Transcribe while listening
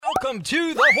Welcome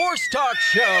to the Horse Talk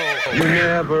Show. You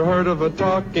never heard of a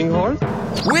talking horse?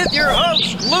 With your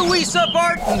host, Louisa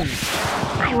Barton.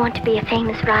 I want to be a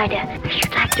famous rider. I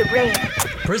should like to race.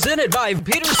 Presented by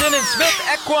Peterson and Smith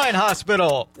Equine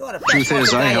Hospital. Truth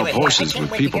is, I help horses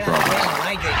with people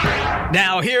problems.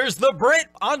 Now here's the Brit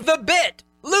on the bit,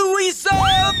 Louisa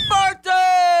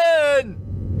Barton.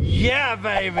 Yeah,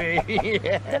 baby.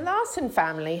 The Larson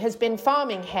family has been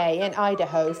farming hay in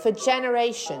Idaho for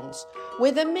generations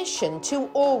with a mission to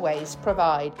always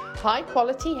provide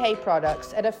high-quality hay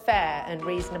products at a fair and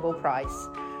reasonable price.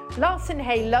 Larson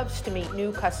Hay loves to meet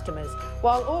new customers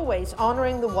while always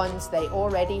honoring the ones they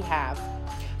already have.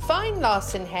 Find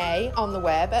Larson Hay on the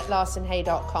web at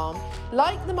larsonhay.com,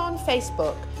 like them on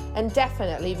Facebook, and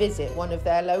definitely visit one of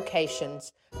their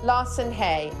locations. Larson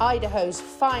Hay, Idaho's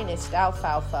finest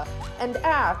alfalfa, and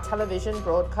our television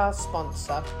broadcast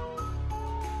sponsor.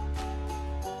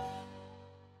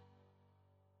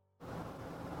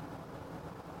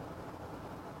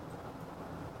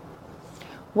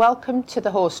 Welcome to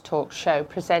the Horse Talk Show,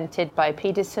 presented by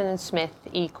Peterson and Smith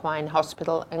Equine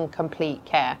Hospital and Complete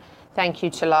Care. Thank you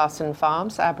to Larson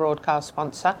Farms, our broadcast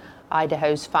sponsor,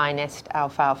 Idaho's finest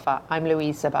alfalfa. I'm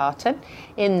Louisa Barton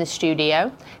in the studio,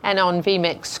 and on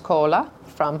VMix Caller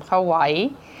from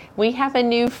Hawaii, we have a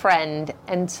new friend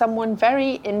and someone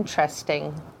very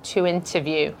interesting to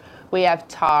interview. We have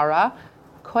Tara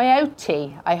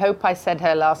Coyote. I hope I said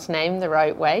her last name the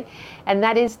right way, and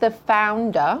that is the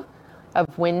founder of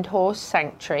Windhorse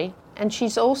Sanctuary, and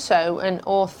she's also an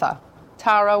author.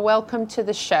 Tara, welcome to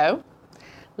the show.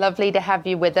 Lovely to have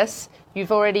you with us.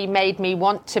 You've already made me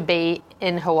want to be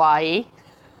in Hawaii.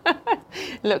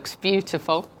 Looks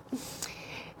beautiful.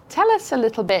 Tell us a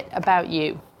little bit about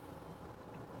you.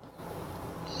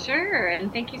 Sure,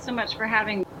 and thank you so much for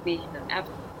having me.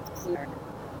 Absolutely.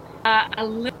 A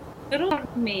little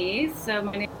about me. So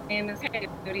my name is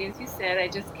Coyote, as you said. I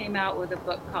just came out with a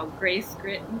book called Grace,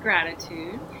 Grit, and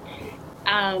Gratitude.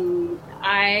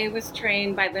 I was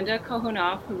trained by Linda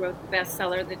Kohunoff, who wrote the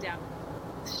bestseller, The Down.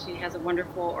 She has a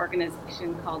wonderful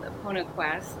organization called Epona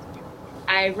Quest.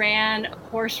 I ran a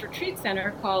horse retreat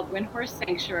center called Windhorse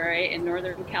Sanctuary in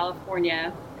Northern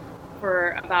California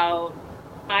for about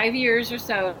 5 years or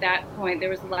so. At that point, there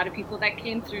was a lot of people that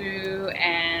came through,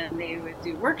 and they would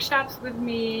do workshops with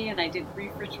me, and I did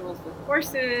brief rituals with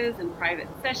horses and private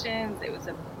sessions. It was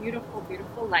a beautiful,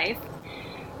 beautiful life.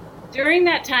 During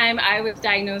that time, I was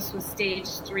diagnosed with stage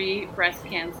 3 breast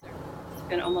cancer. It's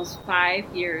been almost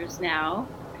 5 years now.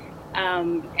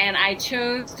 And I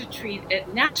chose to treat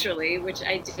it naturally, which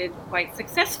I did quite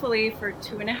successfully for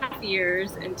 2.5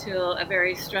 years until a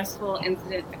very stressful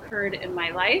incident occurred in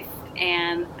my life,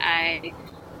 and I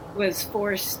was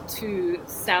forced to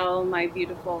sell my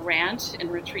beautiful ranch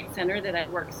and retreat center that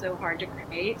I'd worked so hard to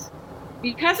create.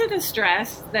 Because of the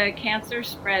stress, the cancer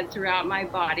spread throughout my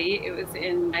body. It was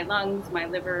in my lungs, my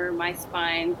liver, my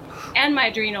spine, and my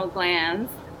adrenal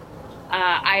glands.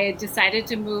 I decided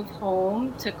to move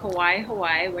home to Kauai,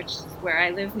 Hawaii, which is where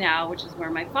I live now, which is where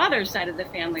my father's side of the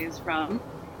family is from.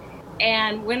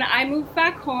 And when I moved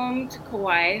back home to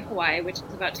Kauai, Hawaii, which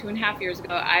is about 2.5 years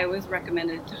ago, I was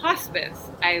recommended to hospice.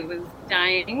 I was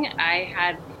dying. I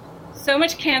had so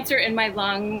much cancer in my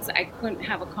lungs. I couldn't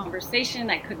have a conversation.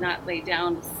 I could not lay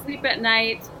down to sleep at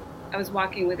night. I was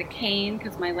walking with a cane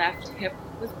because my left hip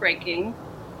was breaking.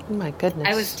 Oh my goodness.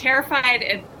 I was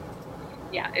terrified.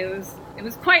 It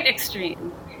was quite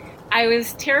extreme. I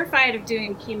was terrified of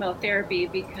doing chemotherapy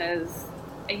because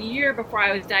a year before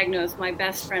I was diagnosed, my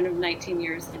best friend of 19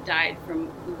 years had died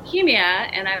from leukemia,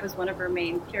 and I was one of her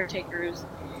main caretakers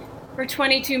for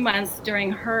 22 months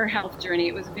during her health journey.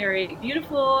 It was very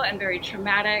beautiful and very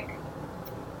traumatic.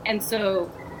 And so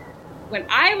when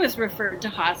I was referred to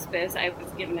hospice, I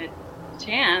was given a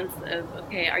chance of,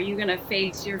 okay, are you going to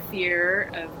face your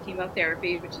fear of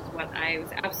chemotherapy, which is what I was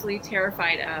absolutely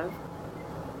terrified of,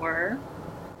 or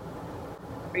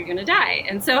are you going to die?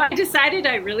 And so I decided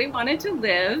I really wanted to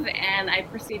live, and I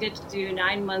proceeded to do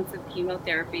 9 months of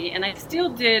chemotherapy, and I still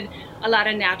did a lot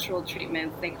of natural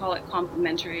treatments. They call it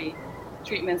complementary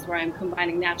treatments, where I'm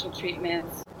combining natural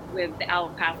treatments with the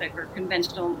allopathic or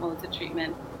conventional modes of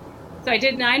treatment. So I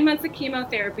did 9 months of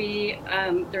chemotherapy.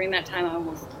 During that time, I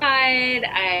almost died.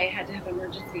 I had to have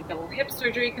emergency double hip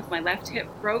surgery because my left hip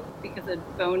broke because of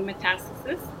bone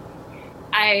metastasis.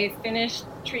 I finished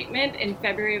treatment in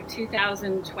February of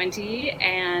 2020,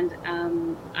 and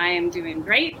I am doing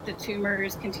great. The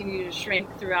tumors continue to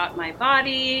shrink throughout my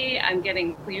body. I'm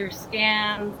getting clear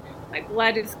scans. My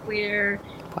blood is clear.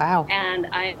 Wow. And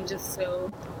I'm just so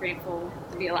grateful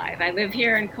to be alive. I live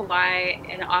here in Kauai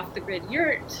in an off-the-grid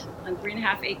yurt on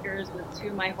 3.5 acres with 2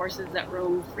 of my horses that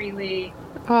roam freely.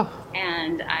 Oh.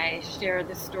 And I share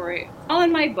this story all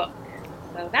in my book.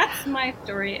 So that's my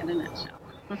story in a nutshell.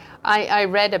 I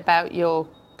read about your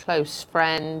close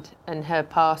friend and her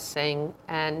passing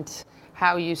and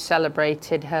how you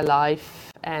celebrated her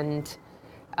life and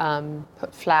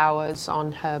put flowers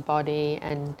on her body,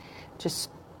 and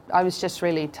I was just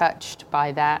really touched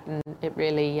by that, and it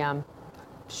really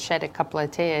shed a couple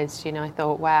of tears. I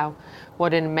thought, wow,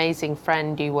 what an amazing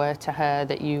friend you were to her,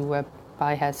 that you were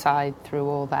by her side through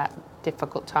all that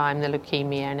difficult time, the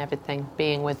leukemia and everything,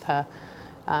 being with her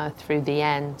through the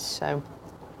end. So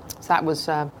that was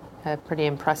a pretty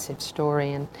impressive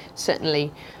story, and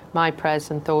certainly my prayers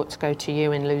and thoughts go to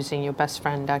you in losing your best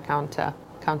friend. I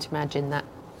can't imagine that.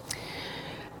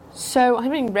 So,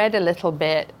 having read a little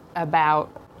bit about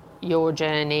your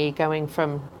journey going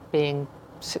from being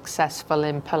successful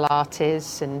in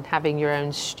Pilates and having your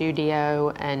own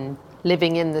studio and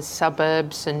living in the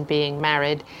suburbs and being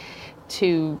married,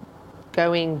 to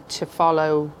going to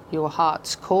follow your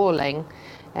heart's calling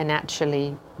and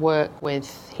actually work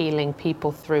with healing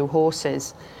people through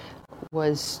horses,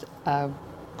 was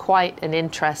quite an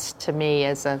interest to me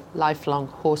as a lifelong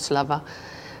horse lover.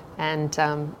 And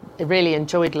I really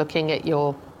enjoyed looking at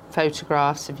your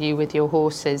photographs of you with your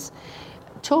horses.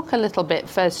 Talk a little bit,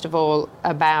 first of all,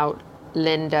 about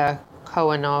Linda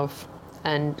Kohanov,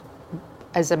 and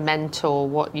as a mentor,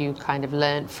 what you kind of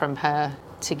learned from her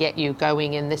to get you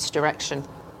going in this direction.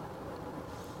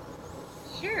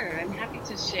 Sure, I'm happy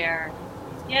to share.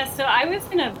 Yeah, so I was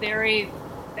in a very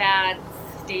bad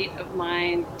state of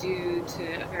mind due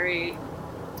to a very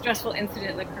stressful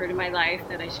incident that occurred in my life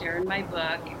that I share in my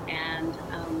book. And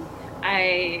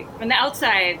from the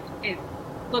outside, it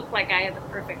looked like I had the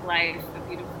perfect life, a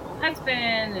beautiful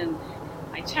husband and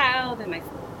my child and my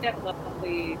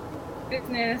step-lovely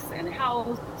business and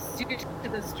house. Due to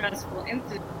the stressful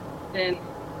incident,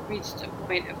 reached a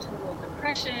point of total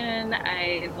depression.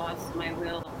 I lost my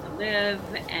will to live,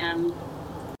 and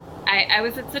I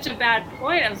was at such a bad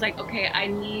point. I was like, okay, I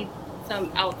need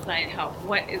some outside help.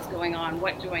 What is going on?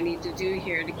 What do I need to do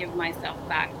here to give myself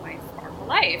back my sparkle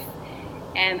life?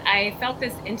 And I felt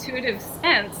this intuitive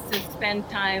sense to spend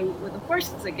time with the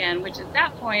horses again, which at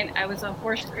that point I was a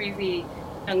horse crazy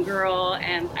young girl,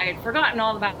 and I had forgotten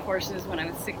all about horses when I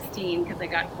was 16 because I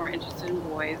got more interested in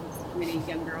boys, as many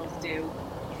young girls do.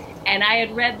 And I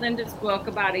had read Linda's book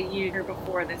about a year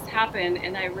before this happened,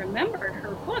 and I remembered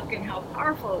her book and how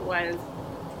powerful it was.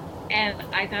 And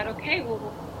I thought, okay,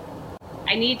 well,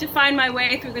 I need to find my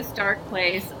way through this dark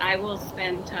place. I will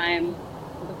spend time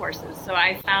with the horses. So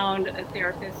I found a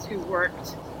therapist who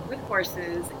worked with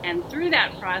horses, and through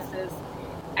that process,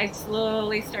 I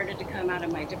slowly started to come out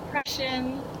of my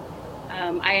depression.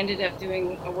 I ended up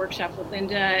doing a workshop with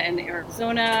Linda in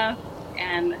Arizona,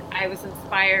 and I was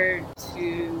inspired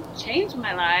to change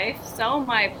my life, sell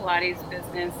my Pilates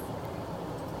business,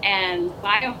 and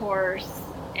buy a horse,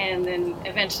 and then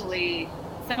eventually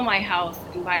sell my house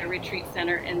and buy a retreat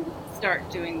center and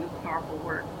start doing the powerful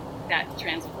work that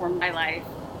transformed my life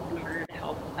in order to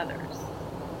help others.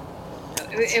 So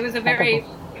it was a very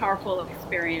powerful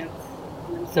experience,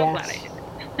 and I'm so glad I did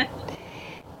it.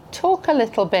 Talk a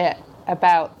little bit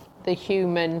about the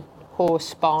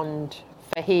human-horse bond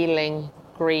for healing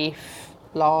grief,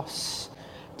 loss,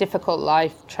 difficult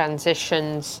life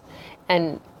transitions,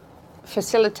 and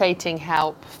facilitating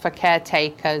help for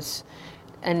caretakers,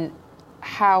 and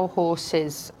how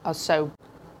horses are so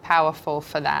powerful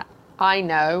for that. I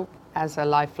know, as a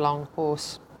lifelong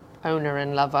horse owner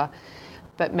and lover,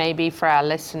 but maybe for our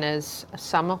listeners,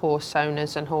 some are horse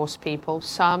owners and horse people,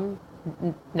 some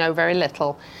know very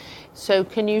little. So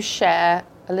can you share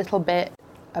a little bit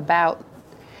about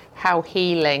how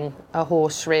healing a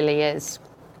horse really is?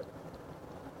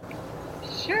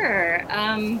 Sure.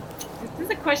 This is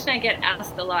a question I get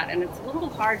asked a lot, and it's a little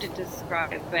hard to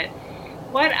describe, but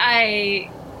what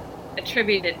I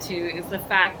attribute it to is the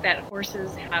fact that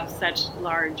horses have such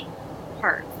large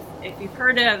hearts. If you've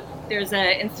heard of, there's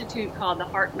an institute called the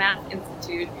Heart Math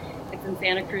Institute. It's in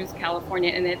Santa Cruz,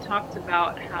 California, and it talks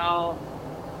about how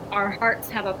our hearts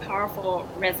have a powerful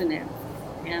resonance.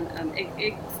 And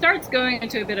it starts going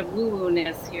into a bit of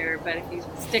woo-woo-ness here, but if you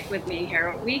stick with me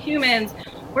here, we humans,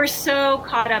 we're so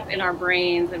caught up in our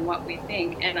brains and what we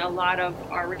think, and a lot of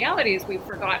our realities we've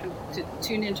forgotten to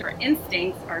tune into our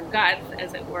instincts, our guts,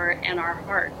 as it were, and our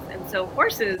hearts. And so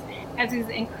horses have these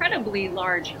incredibly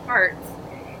large hearts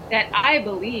that I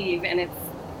believe, and it's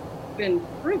been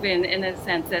proven in a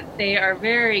sense that they are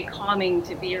very calming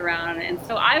to be around. And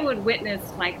so I would witness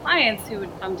my clients who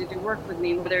would come to do work with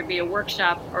me, whether it be a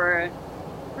workshop or a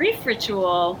grief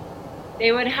ritual,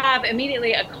 they would have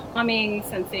immediately a calming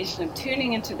sensation of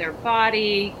tuning into their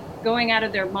body, going out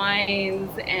of their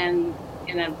minds, and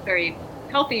in a very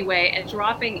healthy way, and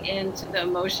dropping into the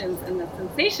emotions and the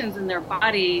sensations in their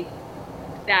body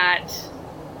that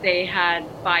they had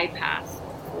bypassed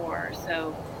before.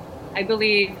 So I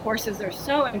believe horses are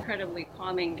so incredibly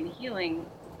calming and healing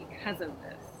because of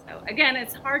this. So again,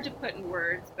 it's hard to put in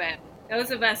words, but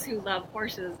those of us who love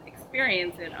horses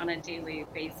experience it on a daily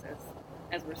basis,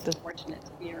 as we're so fortunate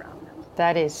to be around them.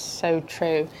 That is so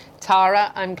true.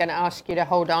 Tara, I'm going to ask you to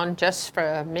hold on just for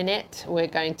a minute. We're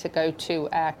going to go to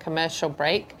our commercial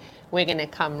break. We're going to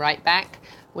come right back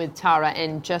with Tara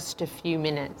in just a few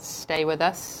minutes. Stay with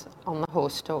us on the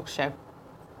Horse Talk Show.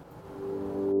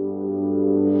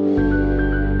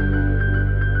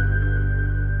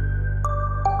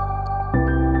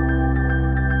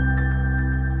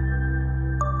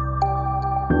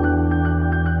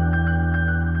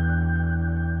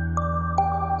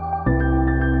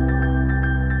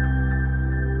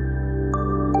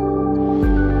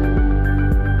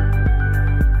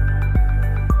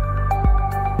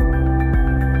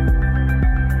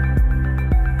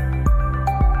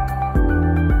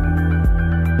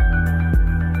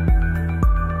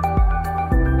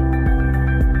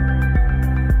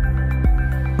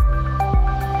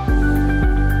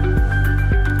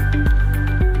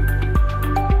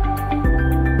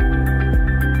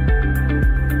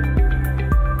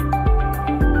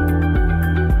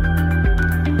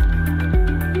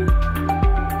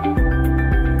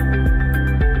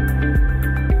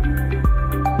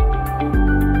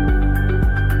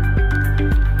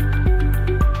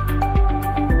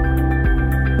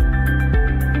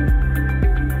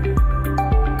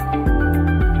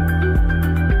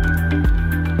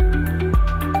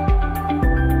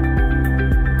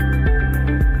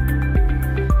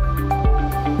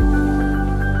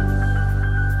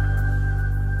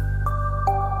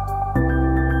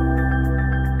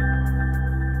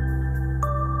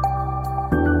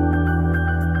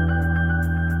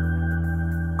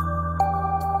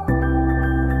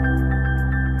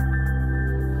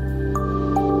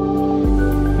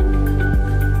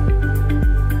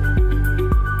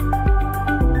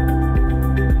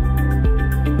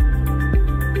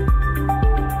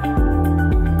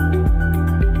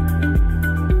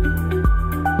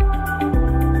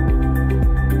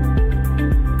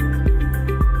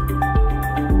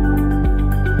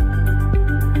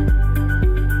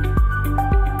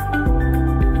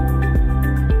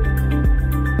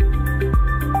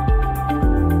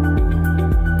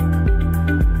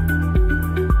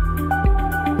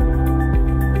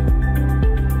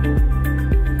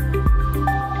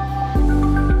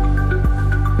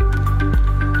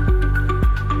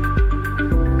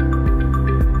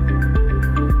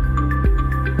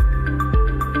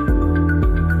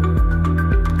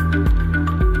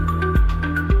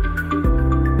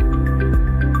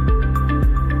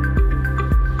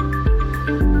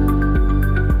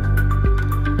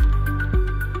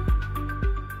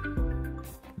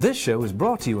 This show is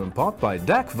brought to you in part by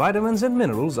DAC Vitamins and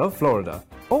Minerals of Florida.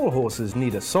 All horses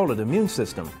need a solid immune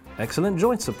system, excellent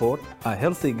joint support, a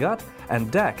healthy gut,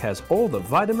 and DAC has all the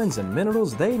vitamins and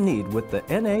minerals they need with the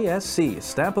NASC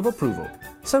stamp of approval.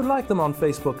 So like them on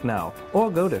Facebook now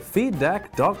or go to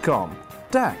feeddac.com.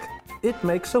 DAC, it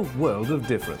makes a world of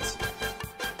difference.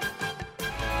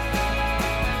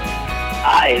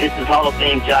 Hi, this is Hall of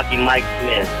Fame jockey Mike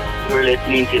Smith. You're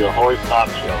listening to the Horse Talk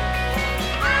Show.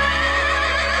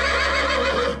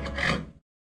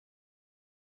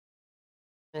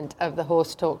 Of the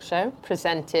Horse Talk Show,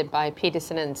 presented by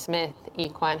Peterson and Smith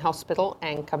Equine Hospital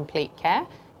and Complete Care.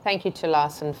 Thank you to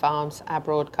Larson Farms, our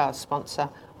broadcast sponsor,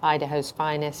 Idaho's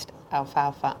finest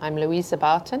alfalfa. I'm Louisa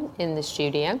Barton in the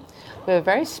studio. We have a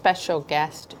very special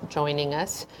guest joining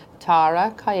us,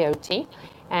 Tara Coyote,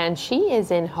 and she is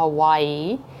in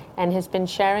Hawaii and has been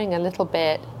sharing a little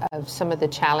bit of some of the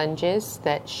challenges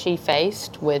that she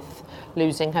faced with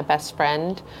losing her best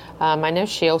friend. I know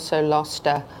she also lost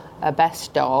a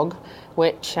best dog,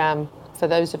 which for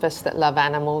those of us that love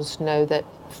animals know that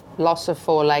loss of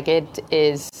four-legged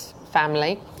is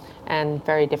family and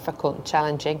very difficult and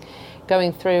challenging.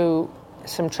 Going through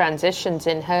some transitions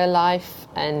in her life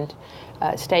and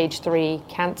stage 3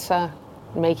 cancer,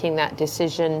 making that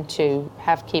decision to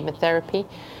have chemotherapy,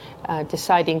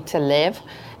 deciding to live,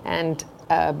 and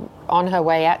on her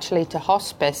way actually to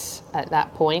hospice at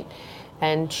that point.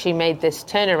 And she made this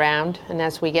turnaround, and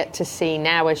as we get to see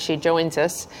now as she joins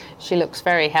us, she looks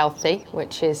very healthy,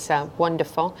 which is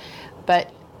wonderful.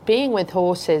 But being with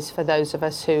horses, for those of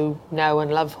us who know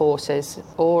and love horses,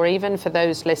 or even for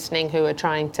those listening who are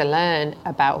trying to learn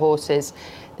about horses,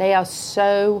 they are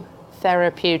so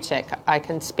therapeutic. I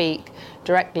can speak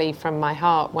directly from my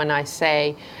heart when I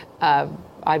say,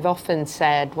 I've often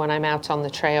said when I'm out on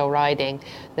the trail riding,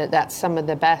 that that's some of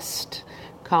the best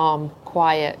calm,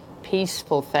 quiet,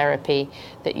 peaceful therapy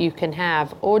that you can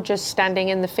have, or just standing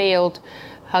in the field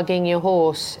hugging your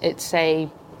horse. It's a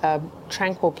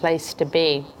tranquil place to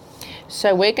be.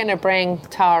 So we're going to bring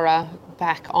Tara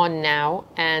back on now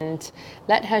and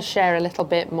let her share a little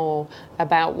bit more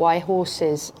about why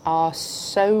horses are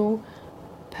so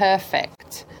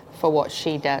perfect for what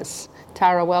she does.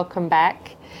 Tara, welcome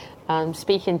back.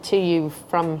 Speaking to you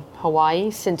from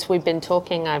Hawaii. Since we've been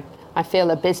talking, I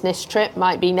feel a business trip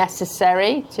might be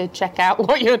necessary to check out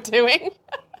what you're doing.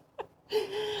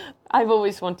 I've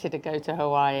always wanted to go to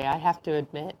Hawaii, I have to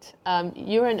admit.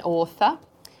 You're an author,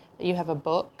 you have a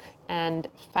book, and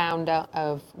founder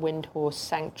of Wind Horse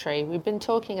Sanctuary. We've been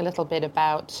talking a little bit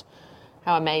about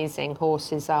how amazing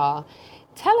horses are.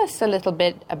 Tell us a little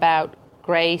bit about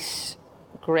grace,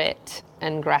 grit,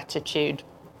 and gratitude.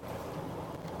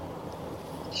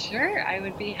 Sure, I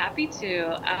would be happy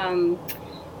to.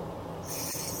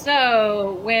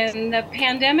 So when the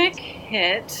pandemic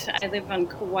hit, I live on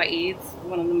Kauai. It's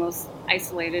one of the most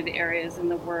isolated areas in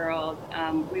the world.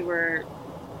 We were,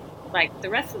 like the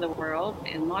rest of the world,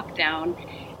 in lockdown.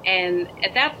 And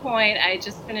at that point, I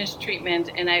just finished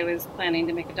treatment and I was planning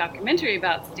to make a documentary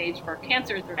about stage 4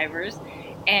 cancer survivors.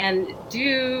 And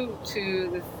due to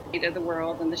the state of the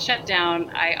world and the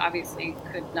shutdown, I obviously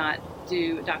could not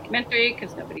do a documentary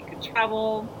because nobody could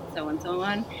travel, so and so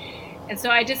on. And so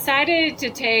I decided to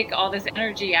take all this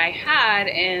energy I had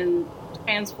and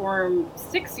transform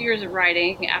 6 years of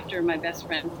writing after my best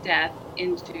friend's death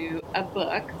into a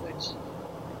book, which is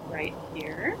right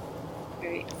here,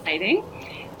 very exciting,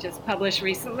 just published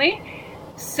recently.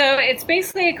 So it's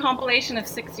basically a compilation of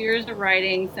 6 years of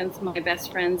writing since my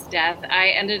best friend's death. I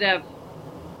ended up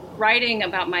writing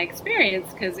about my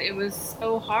experience because it was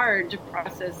so hard to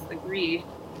process the grief.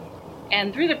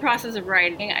 And through the process of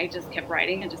writing, I just kept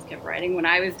writing and just kept writing. When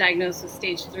I was diagnosed with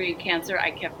stage 3 cancer,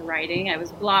 I kept writing. I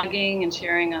was blogging and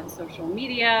sharing on social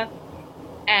media.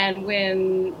 And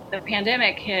when the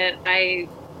pandemic hit, I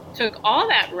took all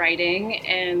that writing,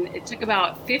 and it took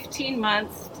about 15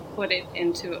 months to put it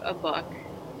into a book,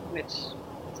 which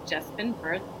has just been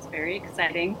birthed. It's very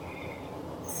exciting.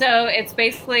 So it's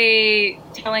basically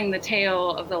telling the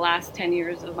tale of the last 10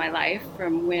 years of my life,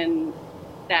 from when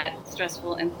that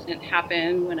stressful incident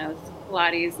happened, when I was a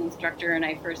Pilates instructor and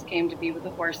I first came to be with the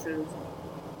horses,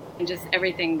 and just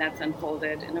everything that's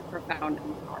unfolded in a profound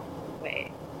and powerful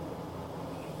way.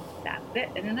 That's it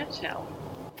in a nutshell.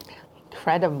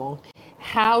 Incredible.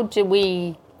 How do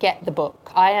we get the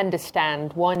book? I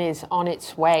understand one is on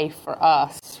its way for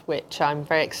us, which I'm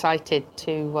very excited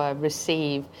to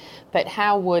receive, but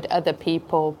how would other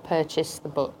people purchase the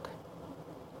book?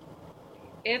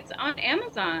 It's on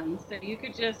Amazon, so you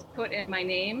could just put in my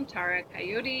name, Tara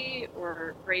Coyote,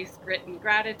 or Grace, Grit, and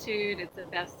Gratitude. It's a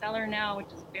bestseller now,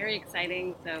 which is very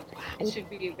exciting, so it should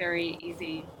be very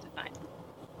easy to find.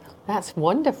 That's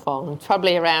wonderful. And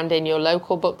probably around in your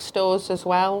local bookstores as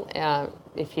well.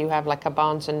 If you have like a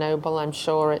Barnes & Noble, I'm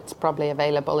sure it's probably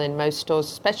available in most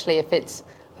stores, especially if it's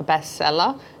a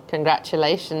bestseller.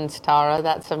 Congratulations, Tara.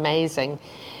 That's amazing.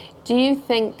 Do you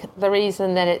think the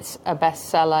reason that it's a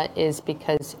bestseller is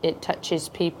because it touches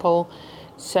people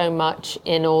so much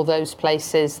in all those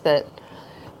places that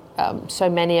so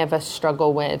many of us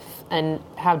struggle with, and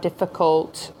how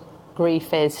difficult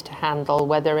grief is to handle,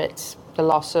 whether it's the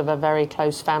loss of a very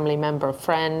close family member or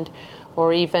friend,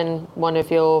 or even one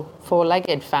of your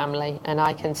four-legged family? And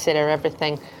I consider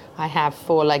everything I have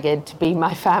four-legged to be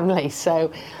my family.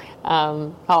 So,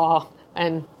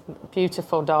 and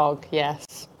beautiful dog,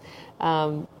 yes.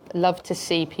 Love to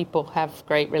see people have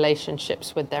great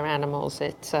relationships with their animals.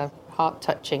 It's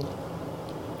heart-touching.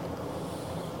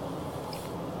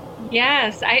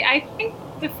 Yes, I think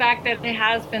the fact that it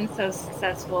has been so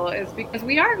successful is because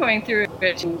we are going through a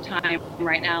rich time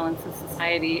right now in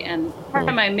society, and part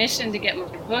of my mission to get my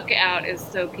book out is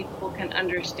so people can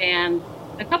understand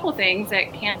a couple things,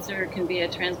 that cancer can be a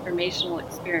transformational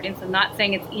experience. I'm not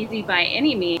saying it's easy by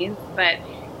any means, but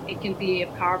it can be a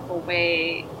powerful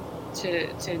way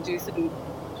to do some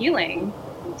healing,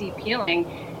 deep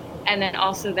healing. And then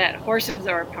also that horses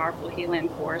are a powerful healing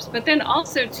force. But then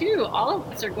also, too, all of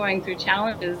us are going through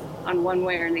challenges on one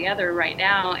way or the other right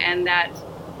now, and that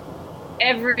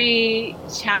every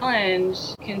challenge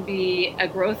can be a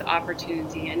growth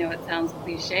opportunity. I know it sounds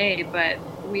cliche, but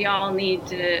we all need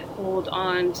to hold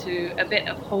on to a bit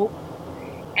of hope.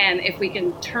 And if we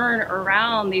can turn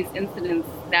around these incidents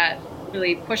that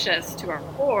really push us to our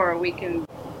core, we can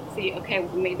see, okay,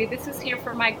 well, maybe this is here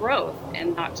for my growth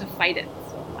and not to fight it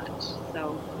so much.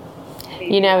 So,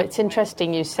 you know, it's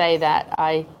interesting you say that.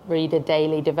 I read a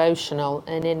daily devotional,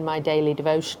 and in my daily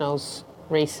devotionals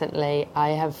recently, I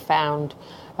have found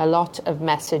a lot of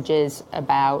messages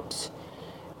about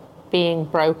being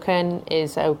broken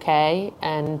is okay,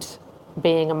 and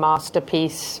being a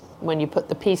masterpiece when you put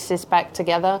the pieces back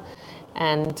together,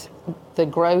 and the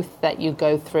growth that you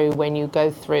go through when you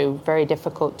go through very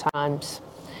difficult times.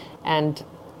 And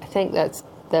I think there's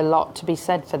a lot to be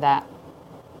said for that,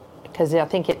 because I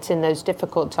think it's in those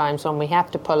difficult times when we have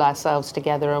to pull ourselves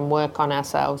together and work on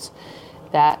ourselves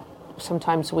that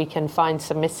sometimes we can find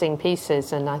some missing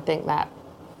pieces, and I think that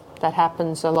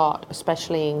happens a lot,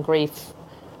 especially in grief.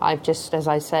 I've just, as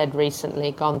I said,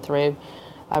 recently gone through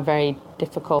a very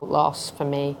difficult loss for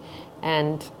me,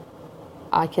 and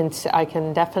I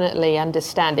can definitely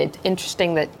understand it.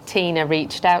 Interesting that Tina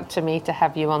reached out to me to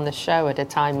have you on the show at a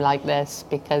time like this,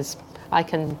 because I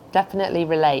can definitely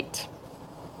relate.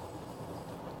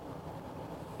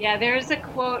 Yeah, there's a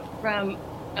quote from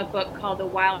a book called The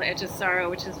Wild Edge of Sorrow,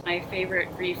 which is my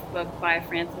favorite grief book by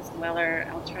Francis Weller.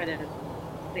 I'll try to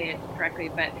say it correctly,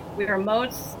 but we are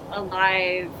most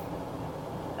alive.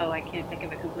 Oh, I can't think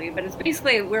of it completely, but it's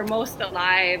basically we're most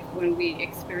alive when we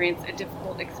experience a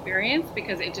difficult experience,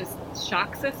 because it just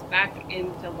shocks us back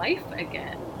into life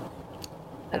again.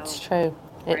 That's true.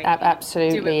 It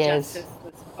absolutely is. This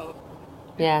quote.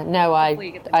 Yeah, no,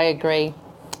 I agree.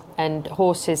 And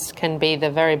horses can be the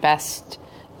very best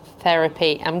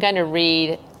therapy. I'm going to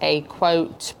read a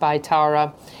quote by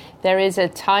Tara. There is a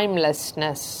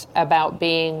timelessness about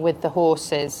being with the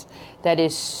horses that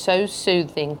is so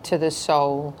soothing to the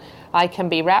soul. I can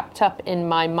be wrapped up in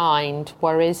my mind,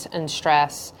 worries and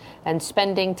stress, and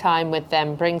spending time with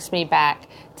them brings me back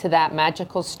to that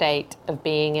magical state of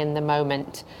being in the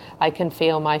moment. I can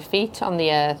feel my feet on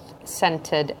the earth,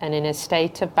 centered and in a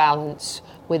state of balance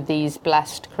with these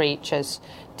blessed creatures.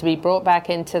 To be brought back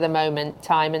into the moment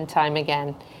time and time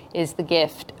again is the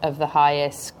gift of the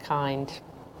highest kind.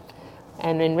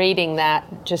 And in reading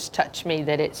that, just touched me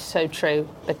that it's so true,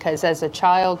 because as a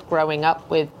child growing up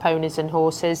with ponies and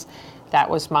horses, that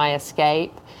was my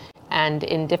escape. And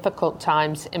in difficult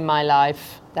times in my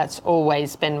life, that's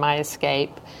always been my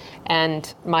escape.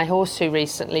 And my horse, who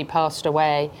recently passed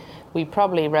away, we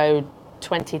probably rode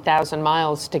 20,000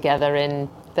 miles together in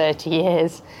 30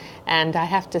 years. And I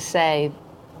have to say,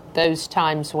 those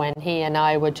times when he and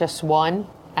I were just one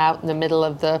out in the middle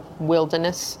of the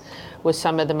wilderness were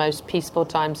some of the most peaceful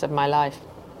times of my life.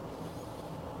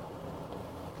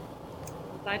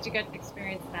 I'm glad you got to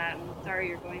experience that. I'm sorry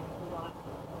you're going through a lot.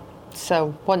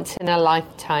 So once in a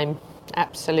lifetime,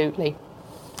 absolutely.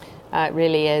 It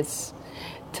really is.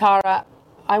 Tara,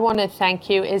 I want to thank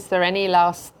you. Is there any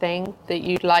last thing that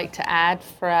you'd like to add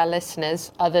for our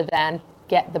listeners other than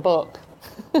get the book?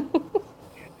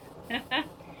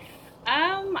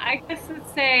 I guess I'd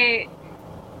say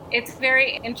it's a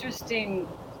very interesting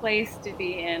place to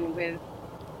be in with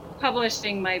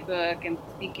publishing my book and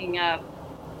speaking up,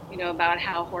 about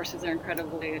how horses are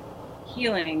incredibly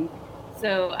healing.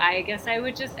 So I guess I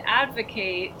would just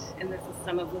advocate, and this is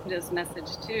some of Linda's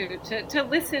message too, to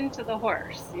listen to the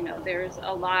horse. There's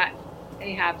a lot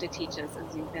they have to teach us,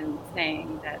 as you've been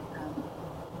saying, that,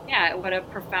 what a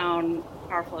profound,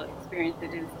 powerful experience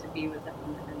it is to be with them.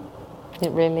 And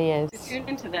it really is. to tune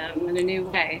into them in a new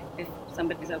way, if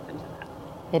somebody's open to that.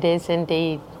 It is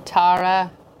indeed.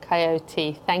 Tara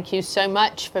Coyote, thank you so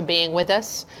much for being with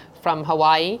us from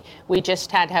Hawaii. We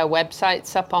just had her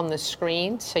websites up on the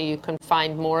screen, so you can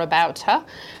find more about her,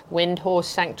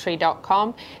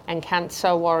 windhorsesanctuary.com and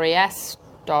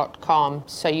cancerwarriors.com,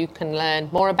 so you can learn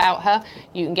more about her.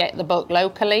 You can get the book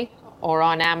locally or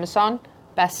on Amazon,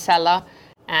 bestseller,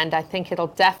 and I think it'll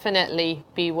definitely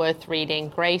be worth reading.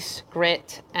 Grace,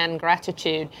 Grit, and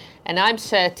Gratitude. And I'm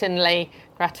certainly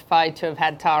gratified to have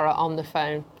had Tara on the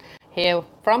phone here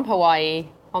from Hawaii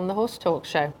on the Horse Talk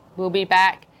Show. We'll be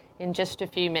back in just a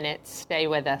few minutes. Stay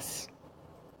with us.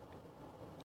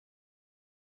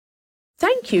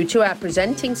 Thank you to our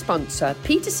presenting sponsor,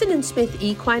 Peterson & Smith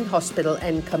Equine Hospital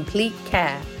and Complete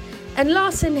Care, and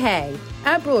Larson Hay,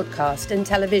 our broadcast and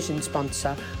television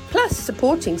sponsor, plus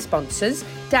supporting sponsors,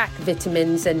 DAC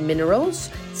Vitamins and Minerals,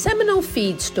 Seminole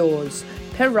Feed Stores,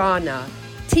 Piranha,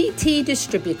 TT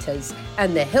Distributors,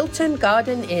 and the Hilton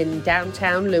Garden Inn,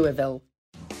 downtown Louisville.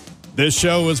 This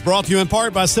show is brought to you in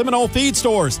part by Seminole Feed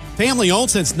Stores, family owned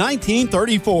since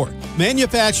 1934.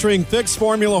 Manufacturing fixed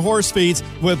formula horse feeds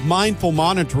with mindful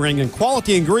monitoring and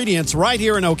quality ingredients right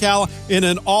here in Ocala in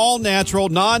an all-natural,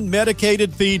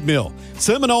 non-medicated feed mill.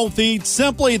 Seminole Feed,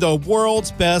 simply the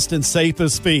world's best and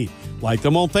safest feed. Like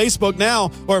them on Facebook now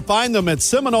or find them at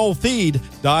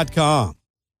SeminoleFeed.com.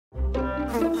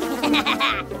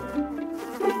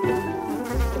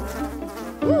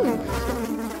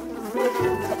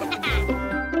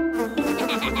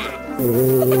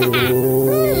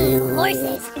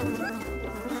 Horses.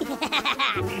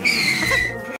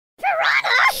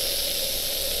 Piranha!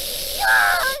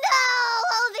 Oh no!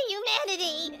 Oh, the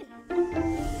humanity!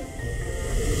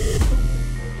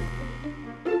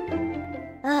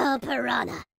 Oh,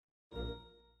 piranha.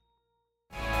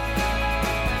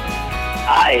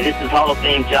 Hi, this is Hall of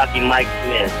Fame jockey Mike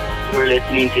Smith. You're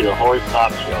listening to the Horse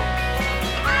Talk Show.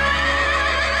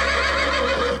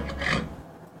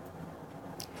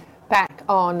 Back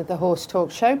on the Horse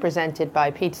Talk Show, presented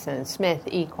by Peterson & Smith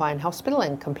Equine Hospital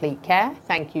and Complete Care.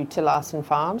 Thank you to Larson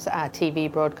Farms, our TV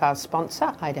broadcast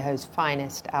sponsor, Idaho's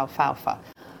finest alfalfa.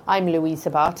 I'm Louisa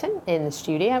Barton in the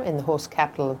studio in the horse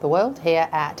capital of the world here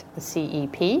at the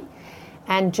CEP.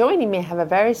 And joining me, I have a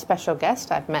very special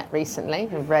guest I've met recently.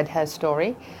 I've read her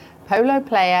story. Polo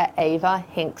player Ava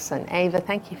Hinkson. Ava,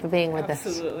 thank you for being with us.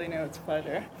 Absolutely, no, it's a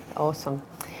pleasure. Awesome.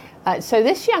 So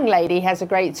this young lady has a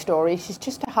great story. She's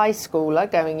just a high schooler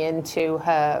going into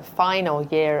her final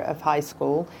year of high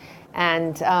school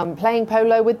and playing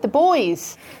polo with the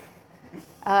boys.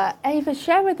 Ava,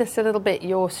 share with us a little bit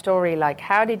your story. Like,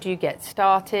 how did you get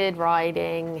started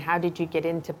riding? How did you get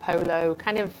into polo?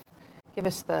 Kind of give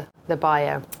us the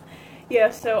bio. Yeah,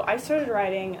 so I started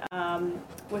riding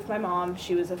with my mom.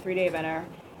 She was a 3-day eventer,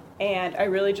 and I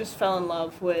really just fell in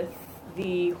love with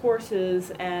the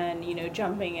horses and, you know,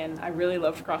 jumping, and I really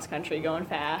loved cross country, going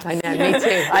fast. I know, me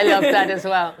too. I love that as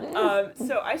well.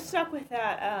 So I stuck with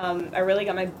that. I really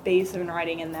got my base in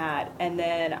riding in that, and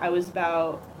then I was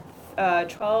about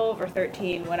 12 or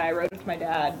 13 when I rode with my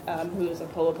dad, who was a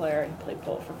polo player and played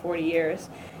polo for 40 years,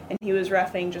 and he was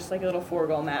reffing just like a little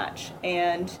 4-goal match,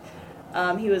 and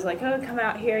he was like, oh, come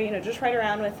out here, you know, just ride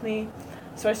around with me.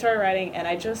 So I started riding, and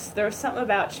there was something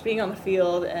about just being on the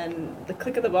field and the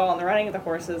click of the ball and the running of the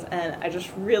horses, and I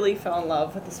just really fell in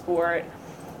love with the sport.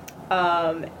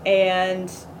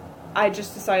 And I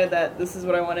just decided that this is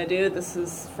what I want to do, this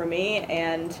is for me,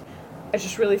 and I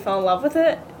just really fell in love with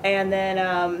it. And then,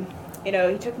 you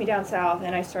know, he took me down south,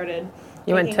 and I started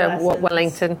You went to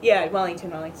Wellington? Yeah,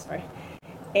 Wellington, sorry.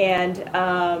 And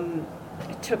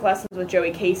I took lessons with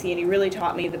Joey Casey, and he really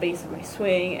taught me the base of my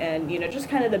swing and, you know, just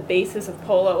kind of the basis of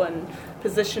polo and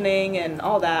positioning and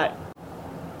all that.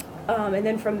 And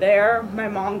then from there, my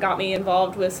mom got me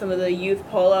involved with some of the youth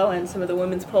polo and some of the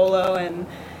women's polo, and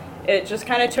it just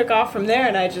kind of took off from there,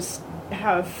 and I just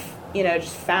have, you know,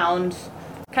 just found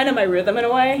kind of my rhythm in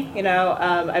a way. You know,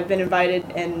 I've been invited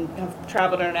and have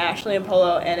traveled internationally in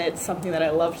polo, and it's something that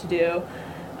I love to do.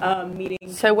 Meeting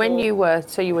So when you were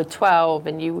 12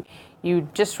 and you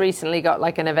just recently got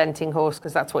like an eventing horse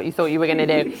because that's what you thought you were going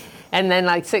to do, and then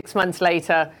like 6 months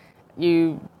later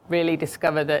you really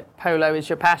discover that polo is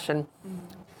your passion.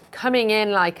 Coming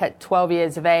in like at 12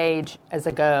 years of age as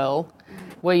a girl,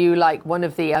 were you like one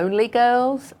of the only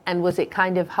girls, and was it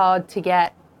kind of hard to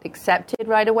get accepted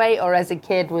right away, or as a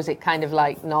kid was it kind of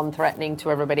like non-threatening to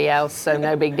everybody else, so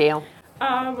no big deal?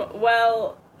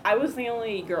 Well, I was the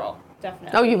only girl,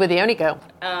 definitely. Oh, you were the only girl?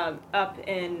 Up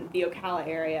in the Ocala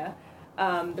area.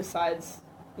 Besides,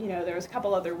 you know, there was a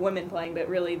couple other women playing, but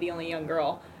really the only young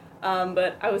girl.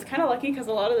 But I was kind of lucky because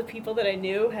a lot of the people that I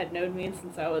knew had known me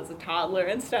since I was a toddler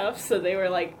and stuff, so they were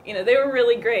like, you know, they were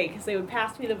really great because they would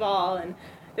pass me the ball and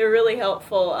they were really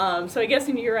helpful. So I guess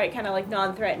you're right, kind of like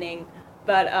non-threatening,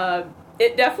 but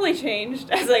it definitely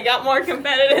changed as I got more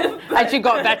competitive. As you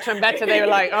got better and better, they were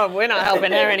like, oh, we're not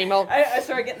helping her anymore. I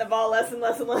started getting the ball less and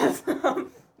less and less.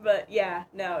 But yeah,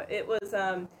 no, it was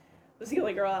the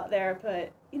only girl out there,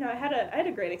 but you know, I had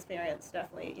a great experience,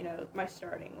 definitely. You know, my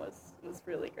starting was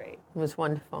really great. It was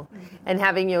wonderful. Mm-hmm. And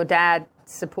having your dad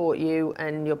support you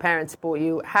and your parents support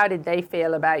you, how did they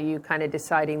feel about you kind of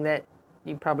deciding that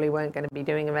you probably weren't going to be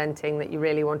doing eventing, that you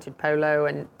really wanted polo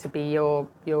and to be your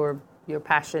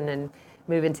passion and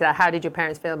move into that? How did your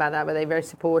parents feel about that? Were they very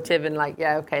supportive and like,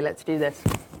 yeah, okay, let's do this?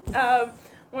 Well,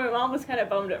 my mom was kind of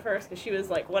bummed at first because she was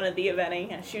like one of the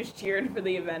eventing, and she was cheering for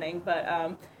the eventing, but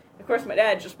of course my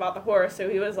dad just bought the horse, so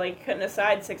he was like couldn't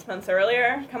decide 6 months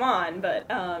earlier, come on, but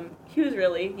he was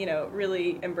really, you know,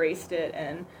 really embraced it,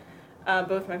 and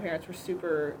Both my parents were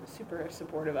super, super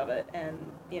supportive of it, and,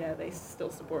 they still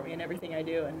support me in everything I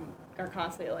do and are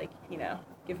constantly,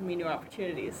 giving me new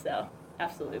opportunities, so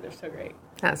absolutely, they're so great.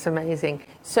 That's amazing.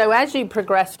 So as you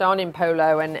progressed on in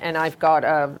polo, and I've got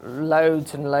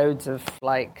loads and loads of,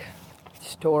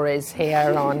 stories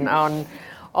here on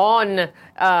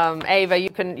Ava, you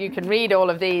can read all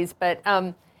of these, but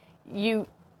you've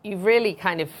really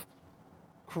kind of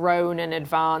grown and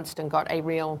advanced and got a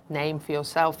real name for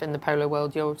yourself in the polo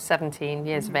world. You're 17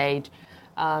 years of age.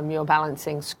 You're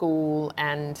balancing school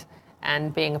and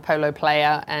being a polo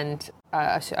player, and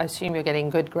I assume you're getting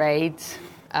good grades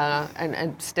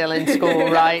and still in school,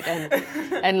 right?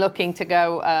 And looking to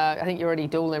go, I think you're already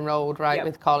dual enrolled, right, Yep.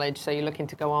 with college, so you're looking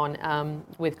to go on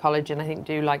with college and I think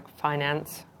do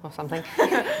finance or something,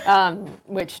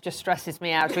 which just stresses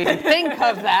me out to even think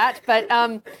of that.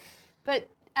 But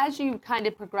as you kind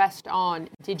of progressed on,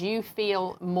 did you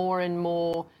feel more and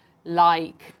more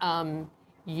like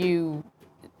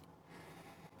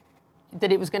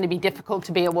that it was going to be difficult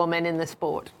to be a woman in the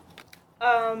sport?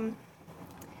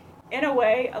 In a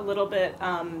way, a little bit,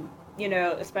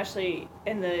 especially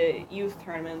in the youth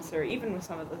tournaments or even with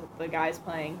some of the guys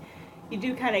playing, you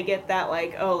do kind of get that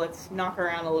let's knock her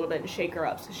around a little bit and shake her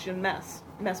up so she shouldn't mess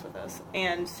with us.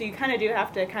 And so you kind of do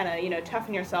have to kind of,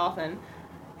 toughen yourself and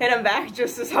hit them back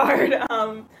just as hard.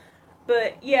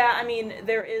 But yeah, I mean,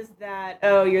 there is that,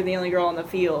 you're the only girl on the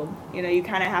field. You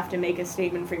kind of have to make a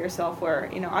statement for yourself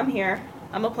where, I'm here,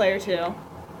 I'm a player too,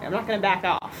 I'm not going to back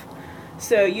off.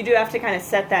 So you do have to kind of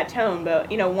set that tone,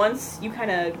 but, once you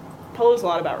kind of, polo's a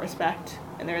lot about respect,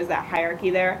 and there is that hierarchy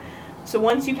there. So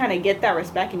once you kind of get that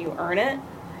respect and you earn it,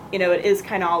 it is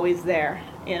kind of always there,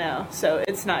 so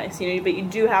it's nice, but you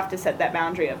do have to set that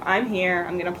boundary of, I'm here,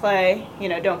 I'm going to play,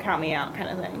 don't count me out kind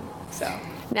of thing, so.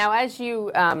 Now, as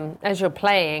you're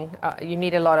playing, you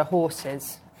need a lot of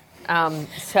horses.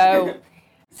 So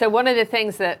one of the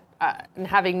things that,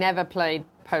 having never played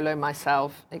polo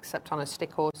myself, except on a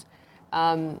stick horse,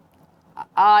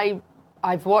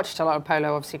 I've watched a lot of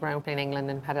polo, obviously growing up in England,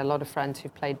 and had a lot of friends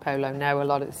who've played polo, know a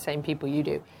lot of the same people you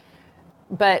do.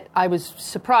 But I was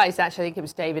surprised, actually, I think it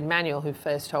was David Manuel who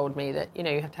first told me that,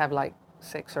 you have to have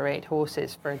 6 or 8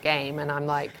 horses for a game, and I'm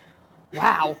like,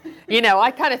 wow.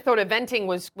 I kind of thought eventing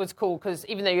was cool, because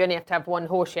even though you only have to have one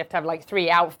horse, you have to have 3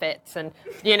 outfits and,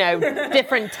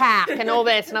 different tack and all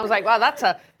this. And I was like, wow, that's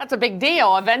a big deal.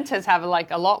 Eventers have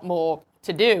a lot more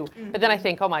to do. Mm-hmm. But then I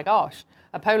think, oh my gosh,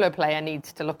 a polo player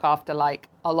needs to look after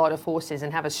a lot of horses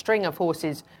and have a string of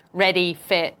horses ready,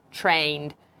 fit,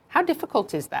 trained. How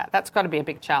difficult is that? That's got to be a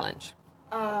big challenge.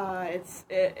 It's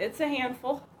a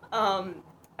handful. My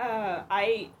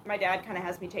dad kind of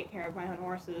has me take care of my own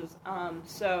horses,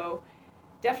 so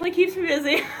definitely keeps me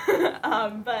busy.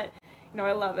 But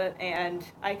I love it, and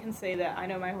I can say that I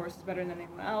know my horses better than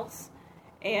anyone else.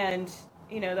 And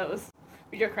that was,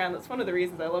 we joke around, that's one of the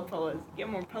reasons I love polo, is get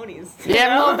more ponies.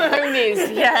 Yeah, more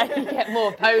ponies. Yeah, you get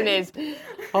more ponies.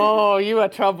 Oh, you are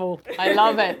trouble. I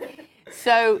love it.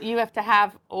 So you have to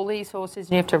have all these horses,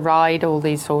 and you have to ride all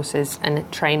these horses and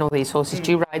train all these horses.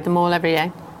 Do you ride them all every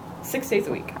day? 6 days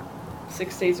a week.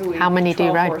 6 days a week. How many do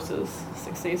you ride? 12 horses.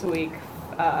 6 days a week.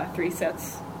 3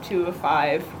 sets, 2 of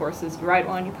 5 horses. You ride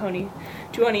one, you pony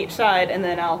 2 on each side, and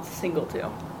then I'll single 2.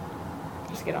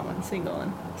 Just get on one single.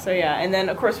 And so yeah, and then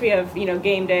of course we have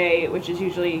game day, which is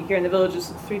usually here in the village is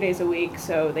 3 days a week.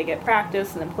 So they get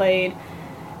practice and then played,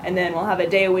 and then we'll have a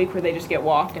day a week where they just get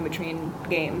walked in between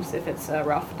games if it's a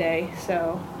rough day.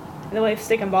 So, and then we have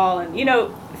stick and ball, and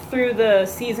through the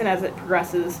season as it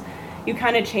progresses, you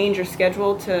kind of change your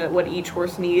schedule to what each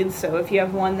horse needs. So if you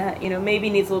have one that, maybe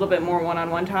needs a little bit more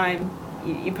one-on-one time,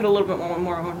 you put a little bit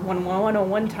more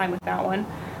one-on-one time with that one.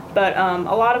 But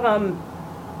a lot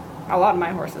of my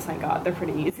horses, thank God, they're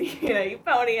pretty easy. You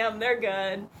pony them, they're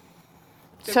good.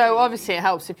 So obviously it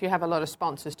helps if you have a lot of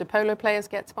sponsors. Do polo players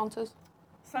get sponsors?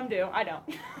 Some do, I don't.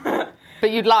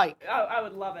 But you'd like? I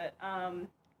would love it.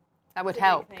 That would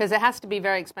help, because it has to be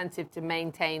very expensive to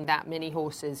maintain that many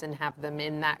horses and have them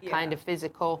in that kind of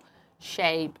physical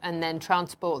shape and then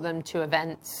transport them to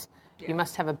events. Yeah. You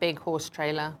must have a big horse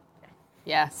trailer. Yeah.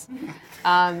 Yes.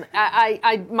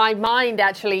 My mind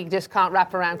actually just can't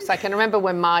wrap around, because I can remember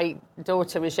when my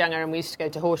daughter was younger and we used to go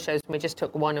to horse shows and we just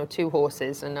took 1 or 2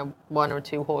 horses and a 1 or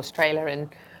 2 horse trailer, and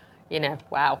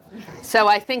wow. So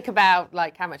I think about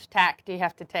how much tack do you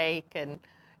have to take, and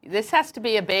this has to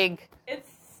be a big...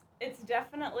 It's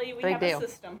definitely, we big have deal. A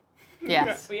system.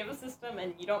 Yes. We have a system,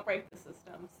 and you don't break the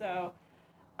system. So,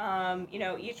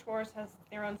 each horse has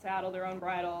their own saddle, their own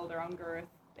bridle, their own girth.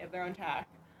 They have their own tack.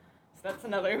 That's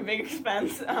another big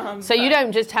expense. So you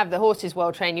don't just have the horses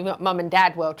well trained; you've got mum and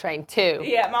dad well trained too.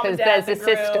 Yeah, mom and dad. There's a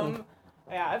system.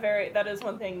 Yeah, that is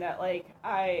one thing that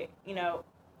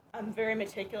I'm very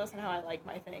meticulous in how I like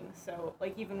my things. So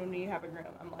like even when you have a groom,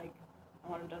 I'm like, I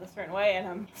want them done a certain way, and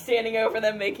I'm standing over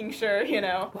them making sure,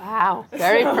 Wow,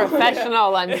 very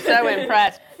professional. I'm so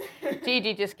impressed.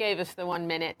 Gigi just gave us the 1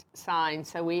 minute sign,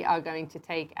 so we are going to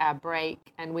take our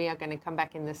break, and we are going to come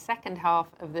back in the second half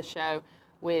of the show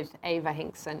with Ava